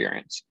this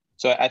experience.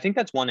 So I think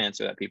that's one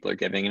answer that people are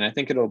giving. And I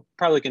think it'll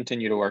probably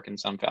continue to work in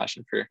some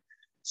fashion for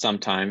some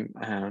time,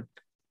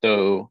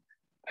 though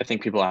I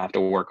think people have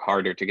to work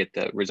harder to get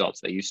the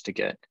results they used to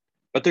get.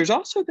 But there's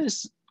also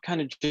this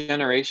kind of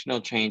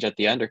generational change at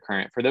the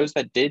undercurrent. For those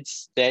that did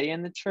stay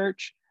in the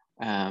church,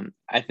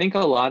 I think a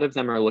lot of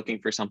them are looking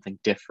for something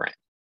different.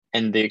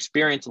 And the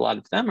experience a lot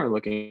of them are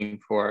looking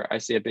for, I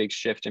see a big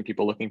shift in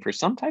people looking for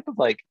some type of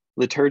like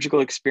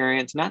liturgical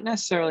experience, not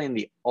necessarily in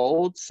the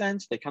old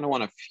sense. They kind of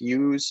want to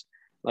fuse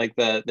like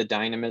the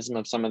dynamism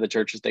of some of the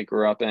churches they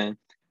grew up in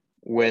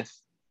with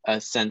a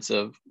sense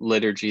of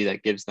liturgy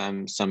that gives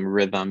them some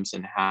rhythms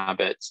and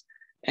habits.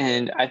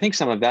 And I think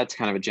some of that's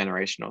kind of a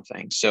generational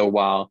thing. So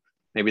while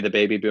maybe the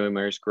baby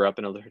boomers grew up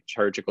in a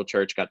liturgical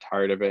church, got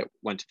tired of it,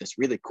 went to this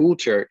really cool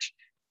church,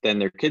 then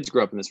their kids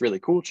grew up in this really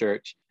cool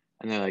church,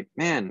 and they're like,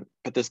 man,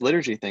 but this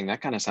liturgy thing,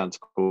 that kind of sounds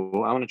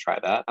cool. I want to try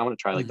that. I want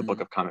to try like the Book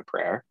of Common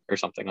Prayer or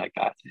something like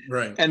that.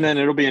 Right. And then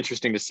it'll be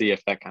interesting to see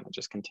if that kind of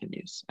just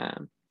continues.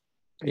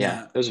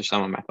 Yeah, those are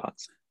some of my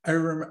thoughts. I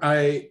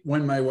remember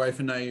when my wife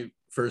and I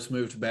first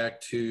moved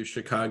back to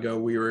Chicago,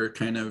 we were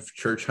kind of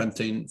church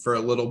hunting for a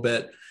little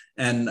bit.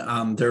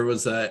 And there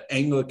was a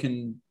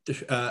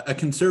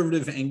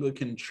conservative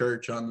Anglican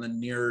church on the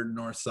near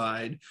north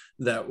side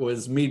that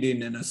was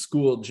meeting in a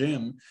school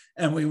gym.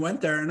 And we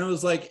went there and it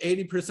was like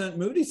 80%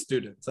 Moody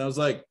students. I was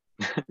like,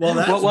 well,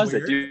 that's what was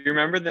weird. it? Do you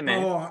remember the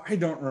name? Oh, I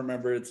don't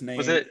remember its name.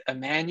 Was it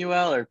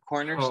Emmanuel or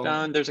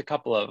Cornerstone? There's a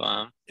couple of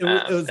them. It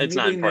was it's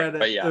not important,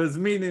 but yeah. It was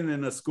meeting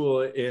in a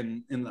school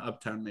in the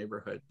Uptown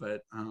neighborhood,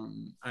 but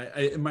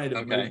it might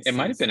have okay. It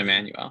might have been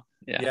Emmanuel.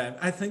 Yeah. Yeah,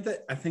 I think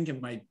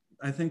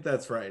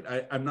that's right.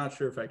 I'm not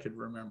sure if I could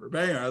remember,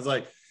 but anyway, I was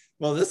like,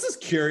 well, this is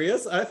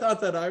curious. I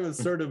thought that I was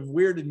sort of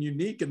weird and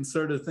unique and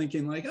sort of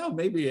thinking like, oh,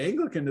 maybe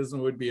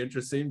Anglicanism would be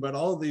interesting, but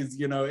all these,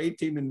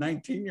 18 and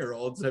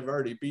 19-year-olds have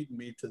already beaten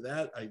me to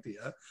that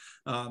idea.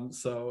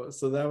 So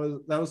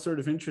that was sort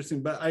of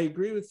interesting, but I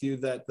agree with you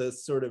that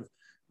this sort of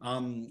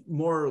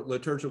more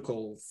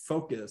liturgical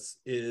focus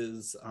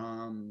is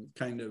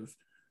kind of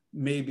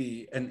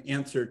maybe an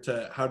answer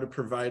to how to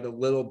provide a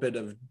little bit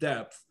of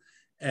depth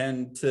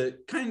and to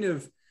kind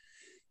of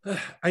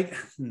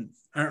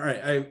all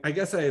right. I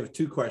guess I have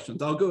two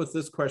questions. I'll go with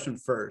this question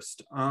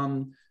first.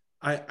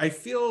 I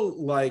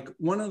feel like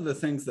one of the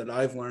things that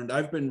I've learned,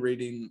 I've been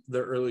reading the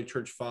early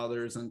church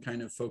fathers and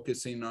kind of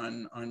focusing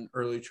on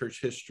early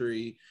church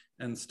history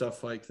and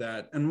stuff like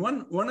that. And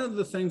one of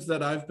the things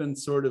that I've been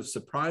sort of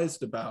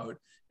surprised about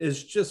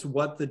is just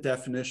what the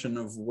definition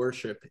of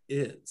worship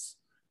is,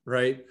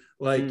 right?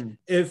 Like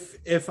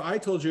if I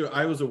told you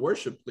I was a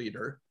worship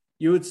leader,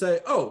 you would say,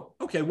 oh,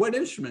 okay, what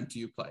instrument do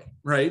you play,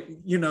 right?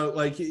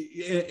 Like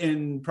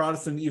in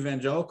Protestant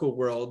evangelical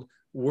world,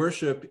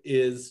 worship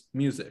is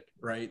music,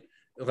 right?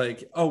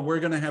 Like, oh, we're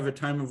going to have a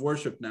time of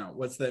worship now.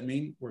 What's that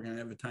mean? We're going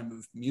to have a time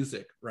of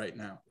music right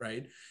now,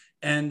 right?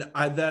 And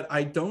I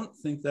don't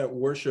think that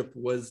worship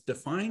was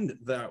defined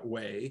that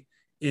way.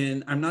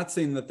 I'm not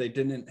saying that they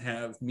didn't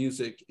have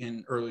music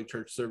in early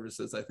church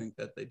services. I think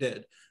that they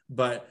did,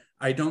 but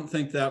I don't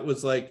think that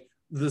was like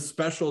the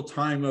special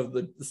time of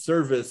the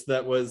service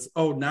that was,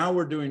 oh, now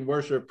we're doing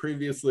worship.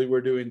 Previously we're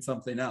doing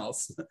something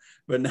else,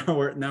 but now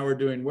we're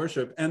doing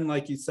worship. And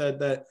like you said,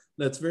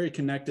 that's very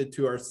connected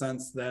to our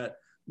sense that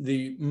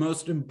the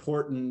most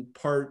important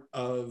part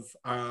of,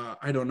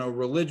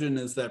 religion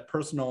is that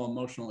personal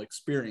emotional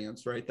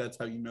experience, right? That's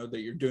how you know that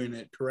you're doing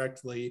it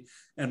correctly.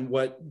 And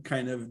what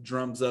kind of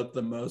drums up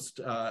the most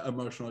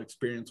emotional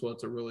experience? Well,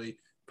 it's a really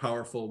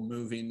powerful,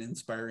 moving,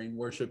 inspiring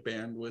worship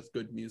band with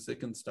good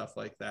music and stuff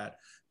like that.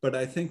 But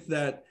I think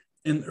that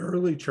in the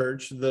early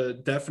church, the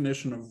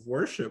definition of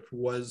worship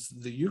was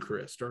the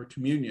Eucharist or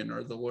communion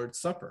or the Lord's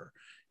Supper.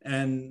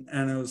 And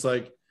it was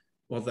like,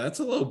 well, that's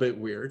a little bit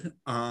weird.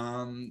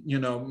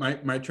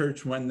 My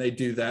church, when they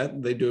do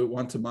that, they do it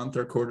once a month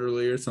or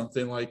quarterly or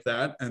something like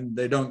that. And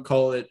they don't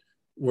call it,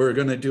 we're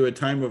going to do a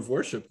time of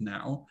worship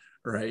now.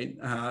 Right.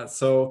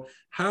 So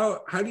how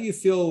do you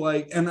feel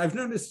like, and I've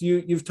noticed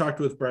you've talked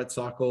with Brett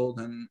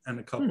Sockold and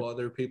a couple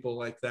other people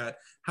like that.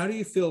 How do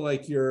you feel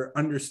like your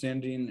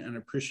understanding and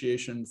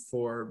appreciation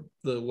for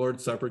the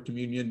Lord's Supper,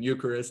 communion,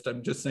 Eucharist?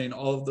 I'm just saying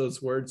all of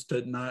those words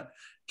to not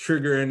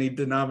trigger any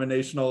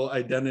denominational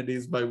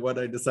identities by what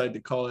I decide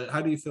to call it.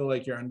 How do you feel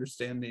like your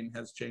understanding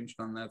has changed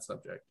on that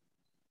subject?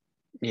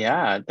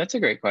 Yeah, that's a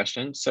great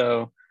question.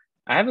 So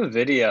I have a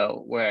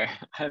video where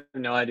I have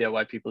no idea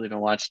why people even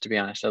watch, to be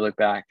honest. I look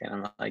back and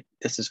I'm like,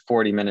 this is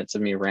 40 minutes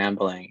of me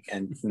rambling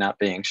and not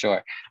being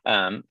sure.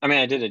 I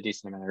did a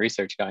decent amount of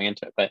research going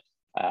into it, but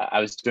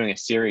I was doing a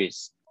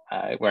series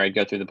where I'd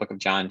go through the book of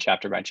John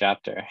chapter by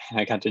chapter. And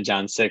I got to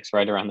John 6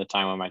 right around the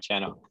time when my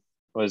channel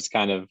was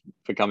kind of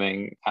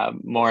becoming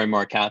more and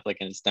more Catholic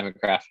in its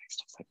demographics.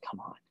 I was like, come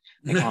on,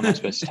 like, how am I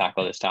supposed to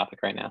tackle this topic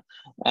right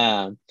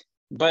now?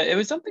 But it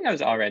was something I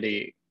was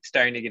already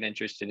starting to get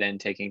interested in,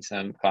 taking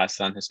some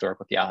classes on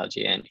historical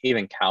theology, and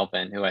even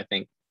Calvin, who I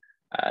think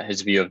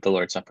his view of the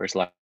Lord's Supper is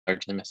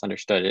largely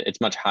misunderstood.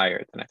 It's much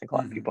higher than I think a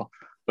lot of people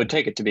would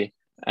take it to be.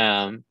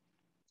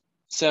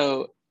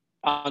 So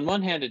on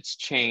one hand, it's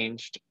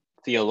changed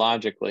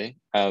theologically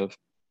of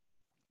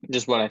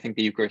just what I think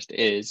the Eucharist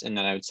is. And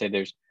then I would say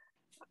there's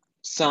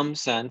some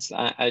sense,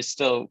 I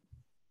still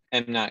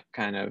am not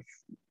kind of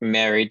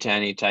married to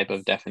any type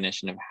of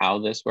definition of how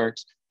this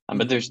works.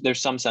 But there's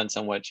some sense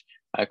in which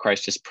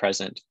Christ is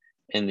present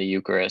in the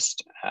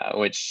Eucharist,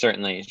 which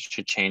certainly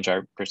should change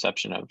our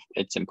perception of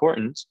its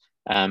importance.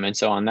 And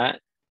so on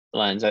that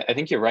lens, I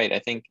think you're right. I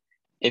think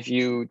if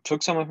you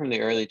took someone from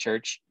the early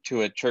church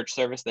to a church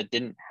service that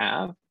didn't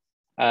have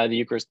the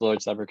Eucharist, the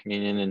Lord's Supper,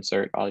 communion,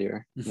 insert all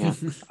your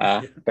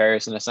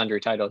various and sundry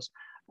titles,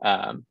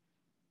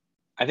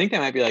 I think they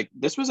might be like,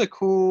 this was a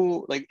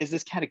cool, like, is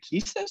this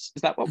catechesis?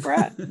 Is that what we're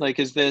at? Like,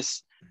 is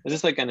this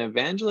like an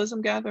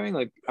evangelism gathering?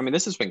 Like,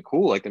 this has been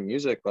cool. Like the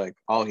music, like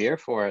all here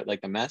for it.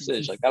 Like the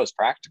message, like that was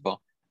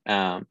practical.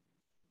 But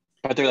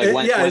they're like,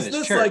 when is is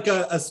this church? like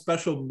a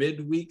special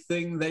midweek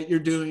thing that you're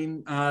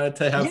doing to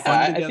have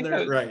fun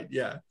together? Right.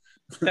 Yeah.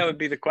 That would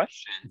be the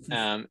question.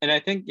 And I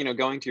think,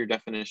 going to your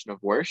definition of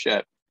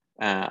worship,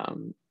 I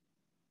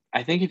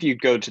think if you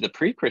go to the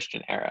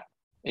pre-Christian era,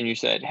 and you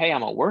said, hey,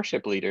 I'm a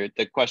worship leader,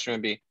 the question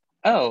would be,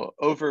 oh,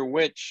 over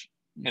which,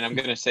 and I'm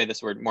going to say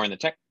this word more in the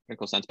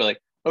technical sense, but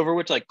like over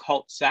which like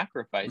cult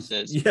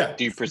sacrifices Yeah,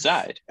 do you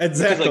preside? Because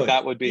like exactly.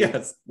 that would be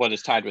Yes. what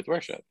is tied with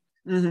worship.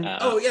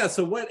 Oh yeah,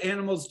 so what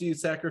animals do you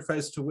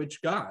sacrifice to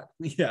which god?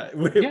 Yeah,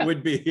 it Yeah,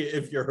 would be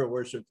if you're a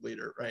worship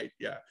leader, right?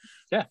 Yeah.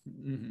 yeah,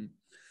 Mm-hmm.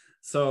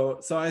 So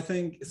I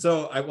think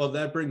so. Well,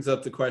 that brings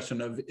up the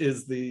question of,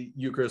 is the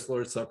Eucharist,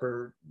 Lord's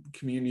Supper,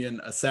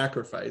 communion a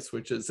sacrifice,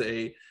 which is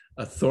a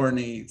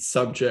thorny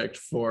subject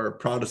for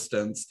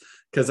Protestants,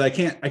 because I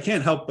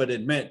can't help but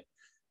admit,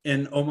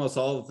 in almost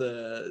all of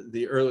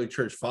the early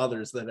church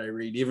fathers that I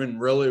read, even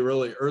really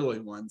early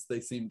ones, they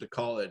seem to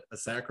call it a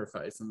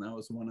sacrifice, and that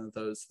was one of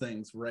those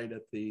things right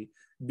at the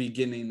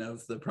beginning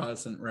of the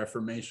Protestant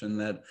Reformation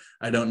that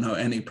I don't know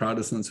any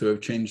Protestants who have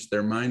changed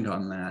their mind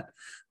on that.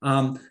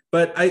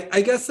 But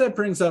I guess that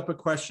brings up a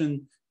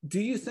question.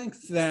 Do you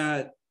think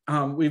that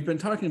we've been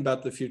talking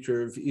about the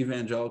future of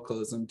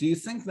evangelicalism? Do you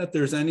think that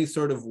there's any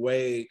sort of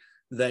way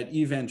that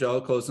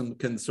evangelicalism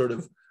can sort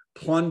of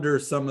plunder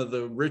some of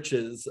the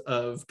riches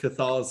of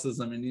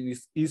Catholicism and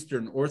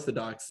Eastern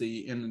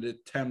Orthodoxy in an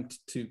attempt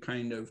to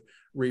kind of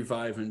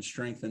revive and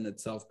strengthen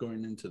itself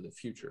going into the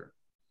future?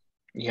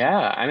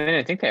 yeah. I mean,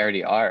 I think they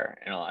already are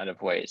in a lot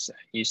of ways.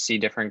 You see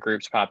different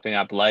groups popping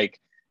up, like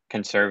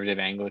conservative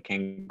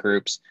Anglican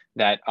groups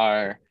that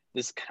are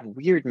this kind of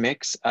weird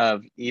mix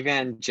of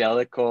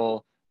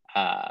evangelical,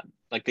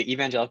 like the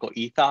evangelical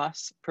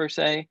ethos per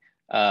se,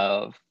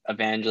 of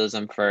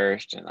evangelism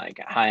first and like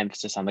high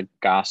emphasis on the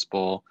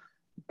gospel,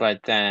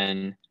 but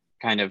then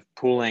kind of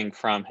pulling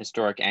from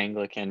historic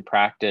Anglican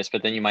practice.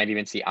 But then you might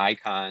even see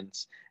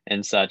icons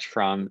and such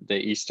from the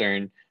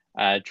Eastern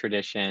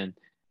tradition.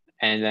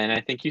 And then I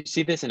think you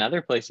see this in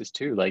other places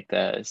too, like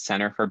the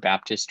Center for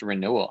Baptist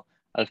Renewal,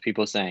 of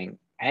people saying,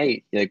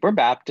 hey, like we're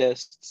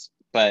Baptists,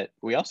 but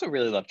we also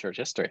really love church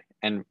history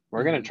and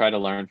we're going to Mm-hmm. try to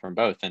learn from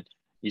both. And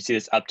you see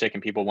this uptick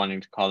in people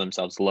wanting to call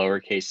themselves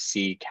lowercase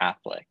c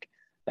Catholic,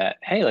 that,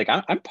 hey, like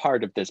I'm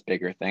part of this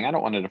bigger thing. I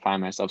don't want to define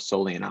myself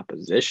solely in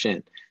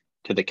opposition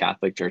to the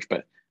Catholic Church,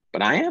 but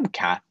I am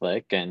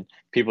Catholic. And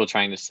people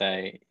trying to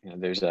say,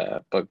 there's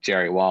a book,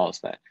 Jerry Walls,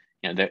 that,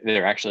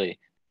 they're actually,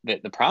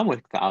 the problem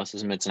with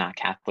Catholicism, it's not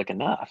Catholic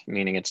enough,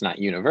 meaning it's not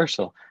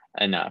universal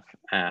enough.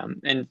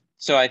 And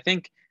so I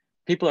think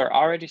people are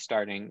already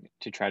starting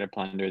to try to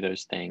plunder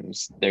those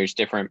things. There's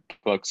different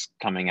books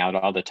coming out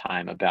all the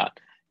time about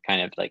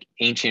kind of like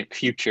ancient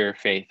future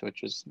faith,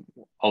 which is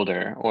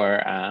older,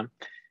 or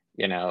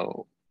you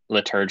know,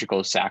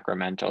 liturgical,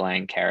 sacramental,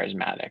 and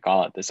charismatic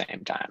all at the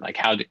same time. Like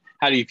how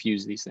do you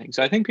fuse these things?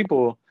 So I think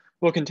people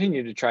will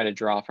continue to try to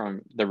draw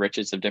from the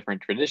riches of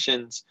different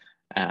traditions,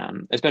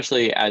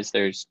 especially as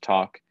there's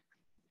talk,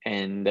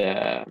 and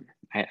I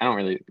don't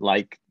really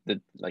like the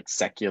like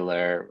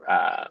secular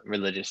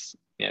religious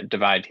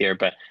divide here,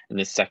 but in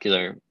this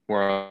secular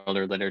world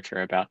or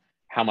literature about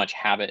how much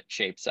habit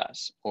shapes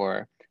us,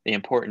 or the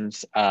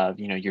importance of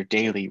your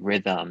daily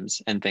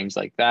rhythms and things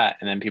like that,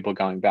 and then people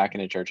going back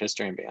into church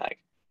history and being like,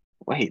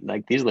 wait,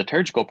 like these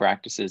liturgical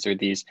practices, or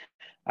these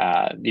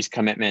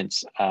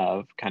commitments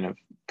of kind of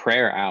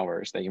prayer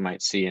hours that you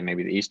might see in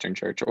maybe the Eastern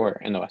Church or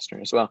in the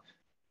Western as well,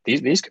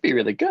 these could be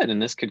really good,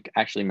 and this could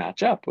actually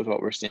match up with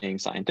what we're seeing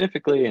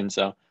scientifically. And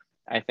so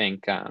I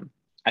think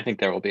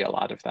there will be a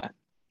lot of that.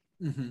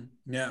 Mm-hmm.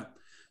 Yeah.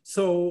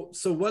 So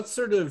what's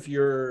sort of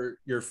your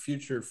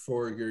future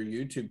for your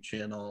YouTube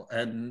channel?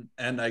 And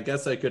I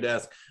guess I could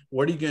ask,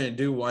 what are you going to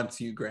do once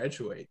you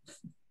graduate?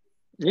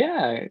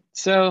 Yeah.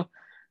 So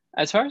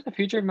as far as the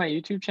future of my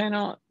YouTube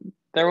channel,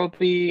 there will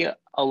be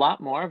a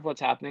lot more of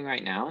what's happening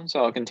right now.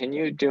 So I'll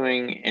continue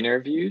doing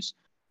interviews.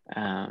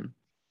 Um,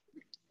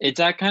 it's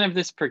at kind of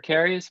this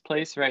precarious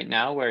place right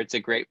now where it's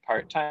a great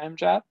part-time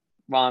job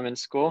while I'm in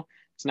school.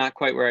 It's not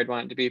quite where I'd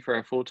want it to be for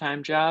a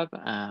full-time job.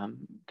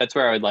 That's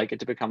where I would like it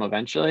to become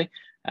eventually.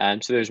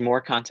 So there's more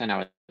content I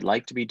would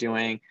like to be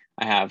doing.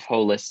 I have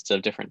whole lists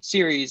of different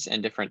series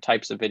and different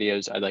types of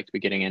videos I'd like to be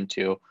getting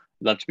into.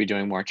 I'd love to be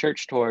doing more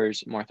church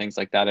tours, more things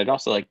like that. I'd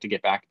also like to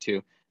get back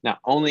to not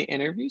only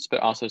interviews, but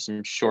also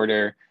some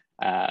shorter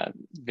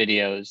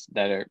videos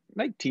that are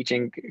like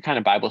teaching kind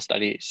of Bible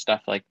study,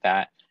 stuff like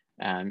that,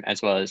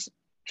 as well as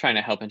trying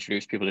to help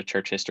introduce people to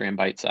church history in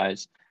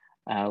bite-sized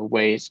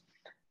ways.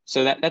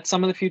 So that's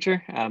some of the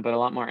future, but a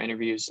lot more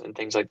interviews and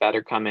things like that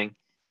are coming.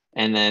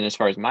 And then as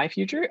far as my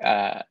future,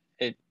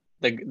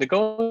 the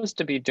goal is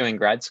to be doing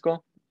grad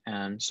school.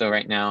 So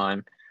right now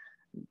I'm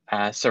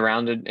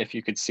surrounded, if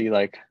you could see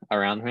like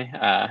around me,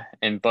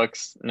 in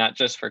books, not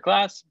just for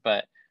class,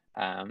 but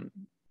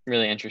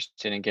really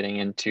interested in getting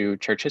into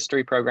church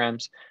history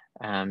programs.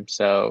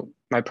 So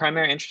my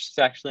primary interest is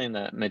actually in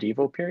the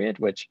medieval period,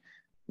 which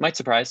might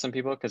surprise some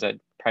people because I'd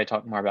probably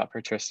talk more about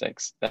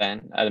patristics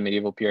than the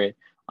medieval period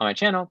on my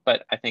channel,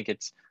 but I think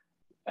it's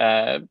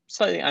a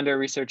slightly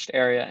under-researched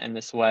area in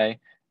this way,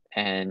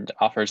 and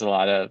offers a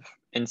lot of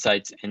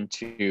insights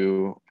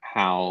into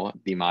how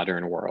the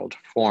modern world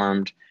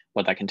formed,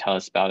 what that can tell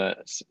us about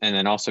us, and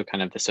then also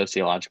kind of the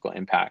sociological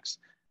impacts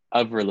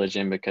of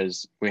religion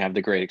because we have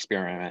the great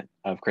experiment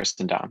of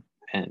Christendom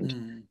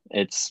and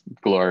its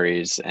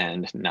glories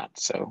and not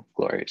so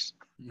glories.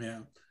 Yeah.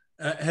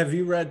 Have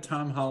you read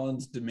Tom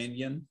Holland's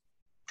Dominion?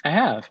 I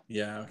have.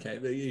 Yeah. Okay.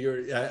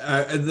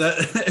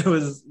 That it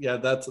was. Yeah.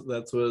 That's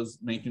what was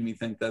making me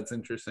think that's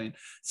interesting.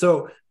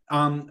 So,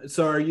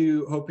 so are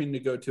you hoping to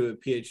go to a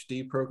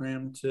PhD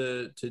program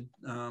to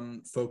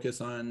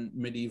focus on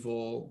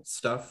medieval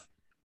stuff?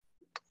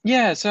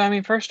 Yeah. So I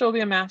mean, first it'll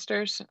be a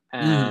master's,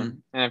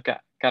 and I've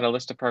got a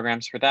list of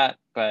programs for that.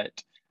 But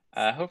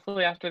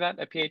hopefully after that,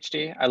 a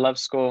PhD. I love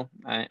school.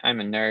 I'm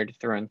a nerd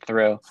through and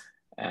through.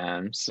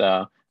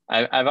 So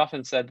I've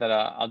often said that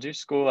I'll do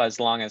school as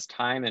long as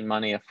time and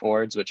money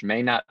affords, which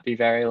may not be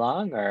very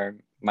long or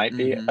might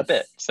be a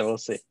bit. So we'll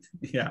see.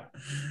 Yeah,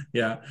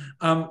 yeah.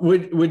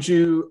 Would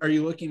you, are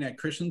you looking at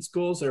Christian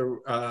schools,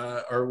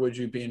 or would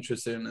you be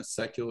interested in a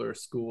secular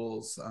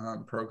schools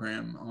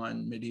program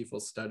on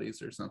medieval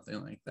studies or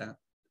something like that?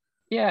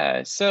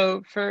 Yeah.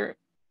 So for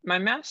my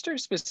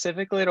master's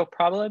specifically, it'll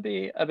probably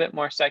be a bit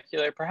more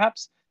secular,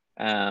 perhaps.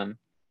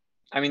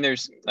 I mean,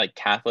 there's like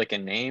Catholic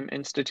in name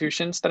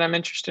institutions that I'm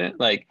interested in.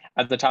 Like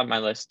at the top of my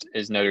list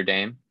is Notre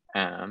Dame.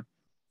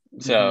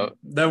 So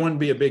that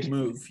wouldn't be a big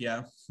move.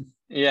 Yeah.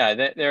 Yeah,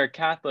 they're a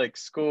Catholic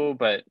school,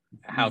 but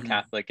how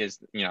Catholic is,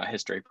 a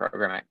history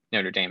program at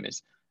Notre Dame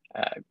is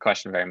a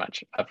question very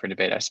much up for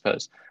debate, I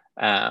suppose.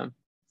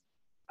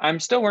 I'm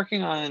still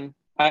working on,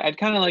 I'd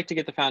kind of like to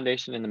get the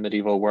foundation in the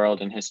medieval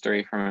world and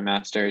history for my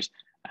master's,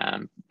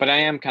 but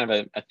I am kind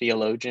of a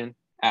theologian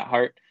at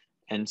heart.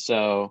 And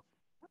so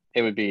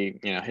it would be,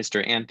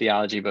 history and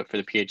theology, but for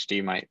the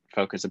PhD might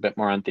focus a bit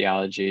more on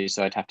theology.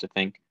 So I'd have to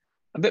think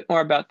a bit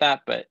more about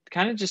that, but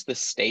kind of just the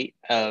state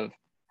of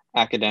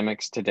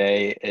academics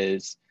today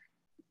is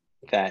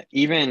that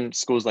even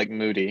schools like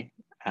Moody,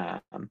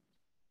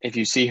 if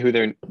you see who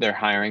they're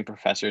hiring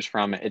professors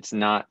from, it's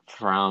not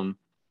from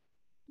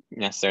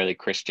necessarily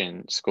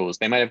Christian schools.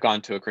 They might have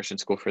gone to a Christian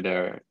school for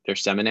their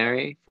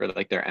seminary, for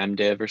like their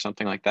MDiv or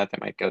something like that. They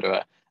might go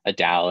to a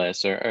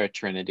Dallas or a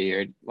Trinity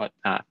or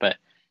whatnot. But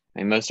I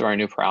mean, most of our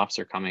new profs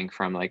are coming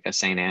from like a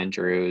St.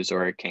 Andrews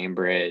or a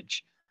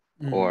Cambridge,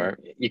 or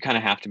you kind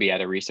of have to be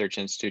at a research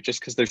institute just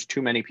because there's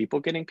too many people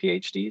getting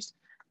PhDs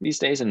these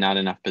days and not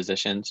enough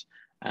positions.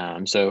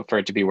 So for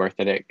it to be worth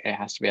it, it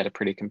has to be at a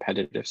pretty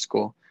competitive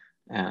school.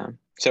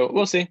 So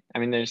we'll see. I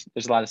mean, there's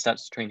a lot of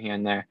steps between here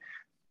and there,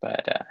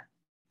 but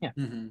yeah.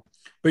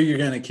 But you're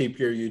going to keep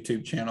your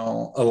YouTube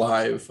channel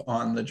alive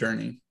on the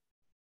journey.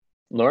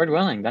 Lord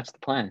willing, that's the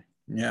plan.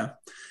 Yeah.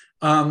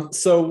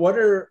 So what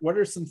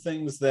are some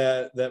things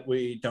that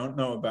we don't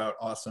know about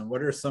Austin?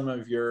 What are some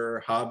of your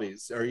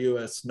hobbies? Are you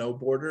a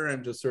snowboarder?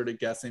 I'm just sort of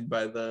guessing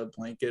by the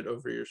blanket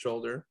over your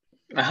shoulder.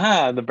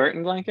 The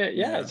Burton blanket.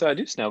 Yeah. So I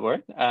do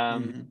snowboard.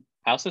 I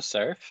also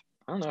surf.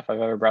 I don't know if I've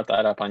ever brought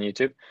that up on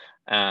YouTube.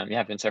 Yeah,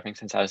 I've been surfing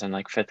since I was in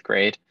like 5th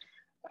grade.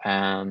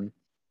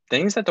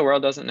 Things that the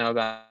world doesn't know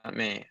about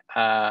me.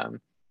 I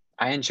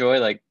enjoy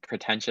like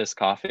pretentious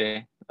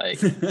coffee. Like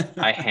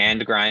I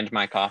hand grind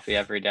my coffee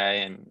every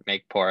day and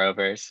make pour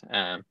overs.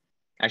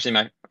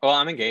 Actually,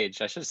 I'm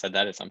engaged. I should have said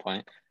that at some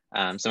point.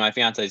 So my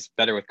fiance is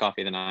better with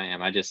coffee than I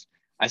am.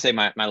 I say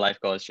my life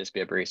goal is just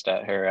be a barista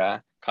at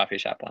her coffee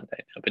shop one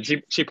day. But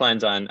she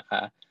plans on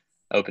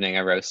opening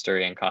a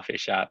roastery and coffee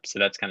shop. So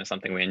that's kind of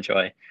something we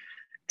enjoy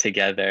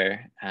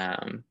together.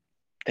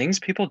 Things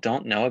people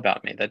don't know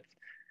about me that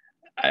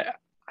I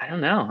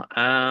don't know.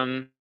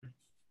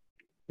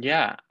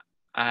 Yeah,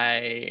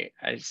 I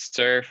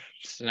surf,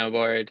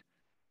 snowboard,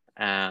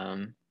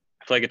 I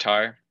play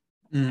guitar.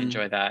 I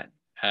enjoy that.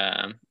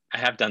 I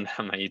have done that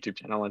on my YouTube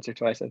channel once or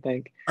twice, I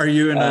think. Are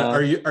you in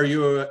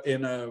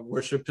a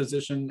worship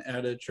position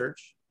at a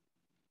church?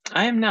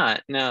 I am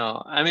not.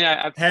 No. I mean,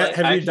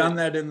 have you done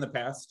that in the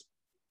past?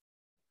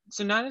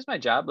 So not as my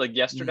job. Like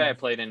yesterday, I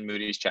played in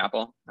Moody's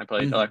Chapel. I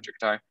played electric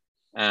guitar.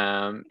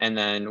 And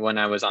then when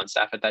I was on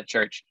staff at that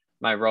church,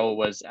 my role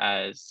was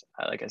as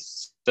like a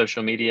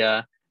social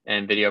media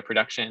and video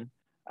production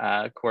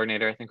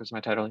coordinator, I think was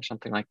my title or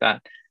something like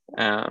that.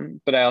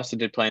 But I also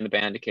did play in the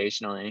band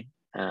occasionally.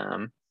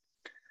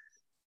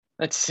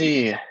 Let's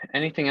see,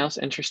 anything else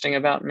interesting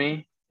about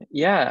me?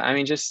 Yeah, I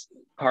mean, just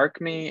park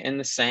me in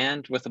the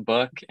sand with a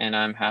book and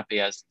I'm happy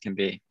as can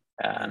be.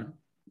 I'm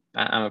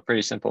a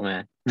pretty simple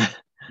man.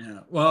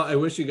 Yeah. Well, I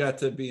wish you got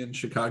to be in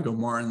Chicago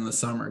more in the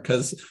summer,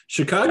 because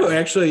Chicago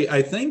actually,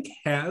 I think,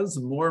 has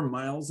more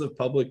miles of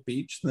public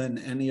beach than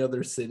any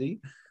other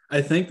city.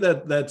 I think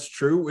that's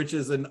true, which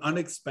is an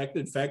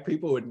unexpected fact.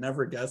 People would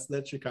never guess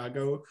that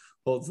Chicago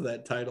holds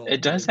that title.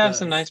 It does have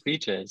some nice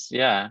beaches.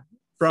 Yeah.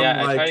 From I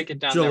try to like get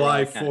down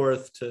July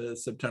 4th to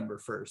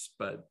September 1st.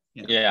 But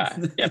yeah.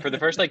 For the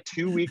first like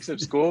 2 weeks of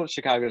school,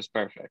 Chicago's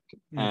perfect.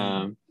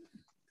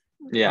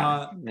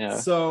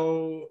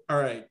 So, all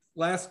right.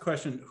 Last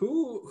question.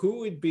 Who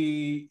would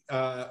be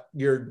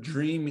your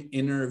dream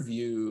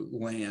interview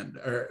land?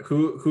 Or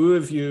who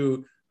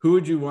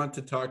would you want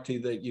to talk to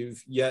that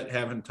you've yet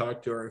haven't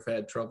talked to or have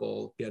had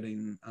trouble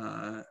getting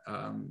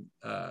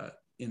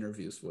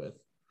interviews with?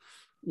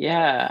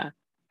 Yeah.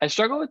 I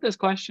struggle with this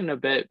question a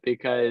bit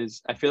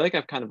because I feel like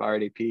I've kind of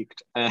already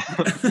peaked.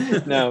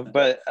 No,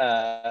 but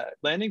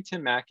landing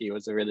Tim Mackie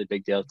was a really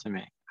big deal to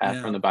me from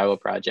Yeah. the Bible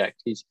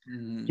Project. He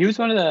was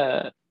one of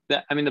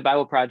the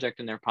Bible Project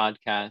and their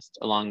podcast,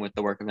 along with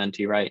the work of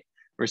N.T. Wright,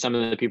 were some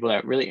of the people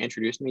that really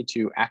introduced me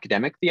to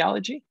academic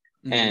theology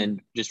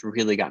and just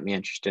really got me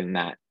interested in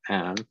that.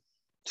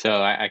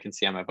 So I can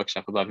see on my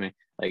bookshelf above me,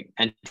 like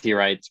N.T.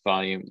 Wright's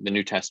volume, The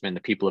New Testament,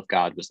 The People of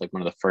God, was like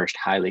one of the first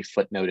highly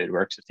footnoted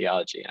works of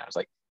theology. And I was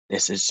like,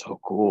 this is so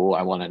cool.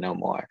 I want to know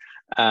more.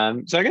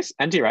 So I guess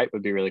N.T. Wright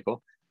would be really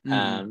cool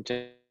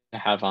to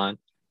have on.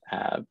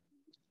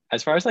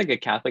 As far as like a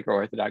Catholic or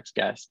Orthodox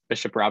guest,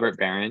 Bishop Robert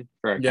Barron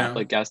for a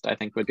Catholic guest, I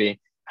think would be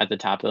at the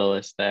top of the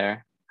list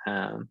there.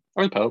 Or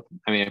the Pope.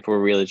 I mean, if we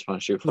really just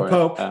want to shoot for the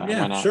Pope.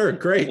 why not? Sure.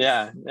 Great.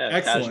 Yeah.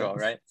 Excellent. Casual,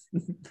 right?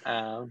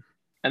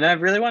 And then I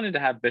really wanted to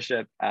have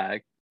Bishop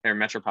or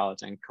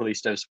Metropolitan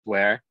Callistos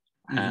Ware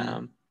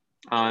on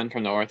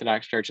from the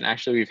Orthodox Church. And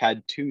actually, we've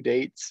had 2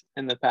 dates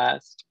in the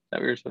past that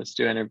we were supposed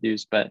to do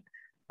interviews, but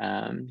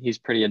he's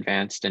pretty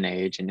advanced in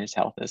age and his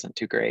health isn't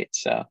too great.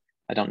 So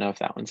I don't know if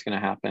that one's going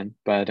to happen.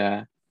 But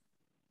yeah,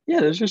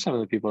 those are some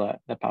of the people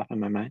that pop in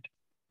my mind.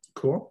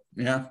 Cool.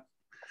 Yeah.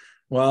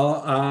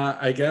 Well,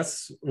 I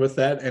guess with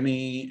that,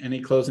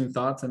 any closing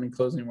thoughts, any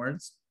closing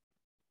words?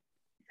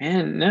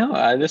 Man,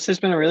 no, this has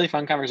been a really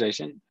fun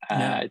conversation.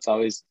 It's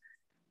always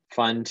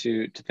fun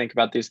to think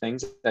about these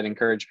things that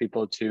encourage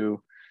people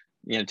to,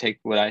 take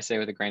what I say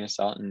with a grain of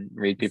salt and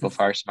read people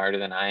far smarter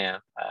than I am.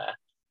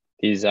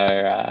 These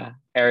are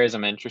areas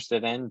I'm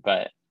interested in,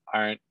 but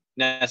aren't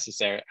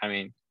necessary. I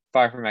mean,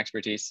 far from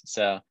expertise.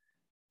 So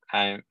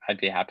I'd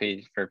be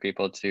happy for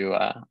people to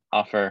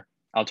offer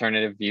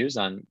alternative views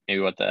on maybe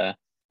what the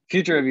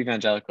future of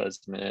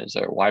evangelicalism is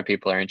or why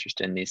people are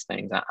interested in these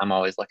things. I'm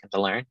always looking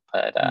to learn,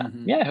 but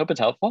yeah, I hope it's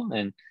helpful,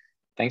 and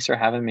thanks for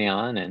having me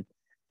on. And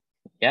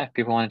yeah, if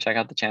people want to check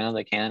out the channel,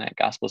 they can at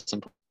Gospel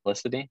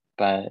Simplicity.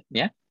 But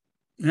yeah,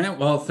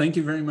 well, thank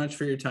you very much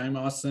for your time,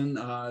 Austin.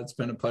 It's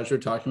been a pleasure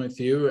talking with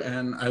you,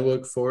 and I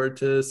look forward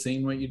to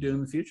seeing what you do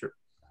in the future.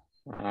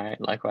 All right,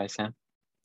 likewise, Sam.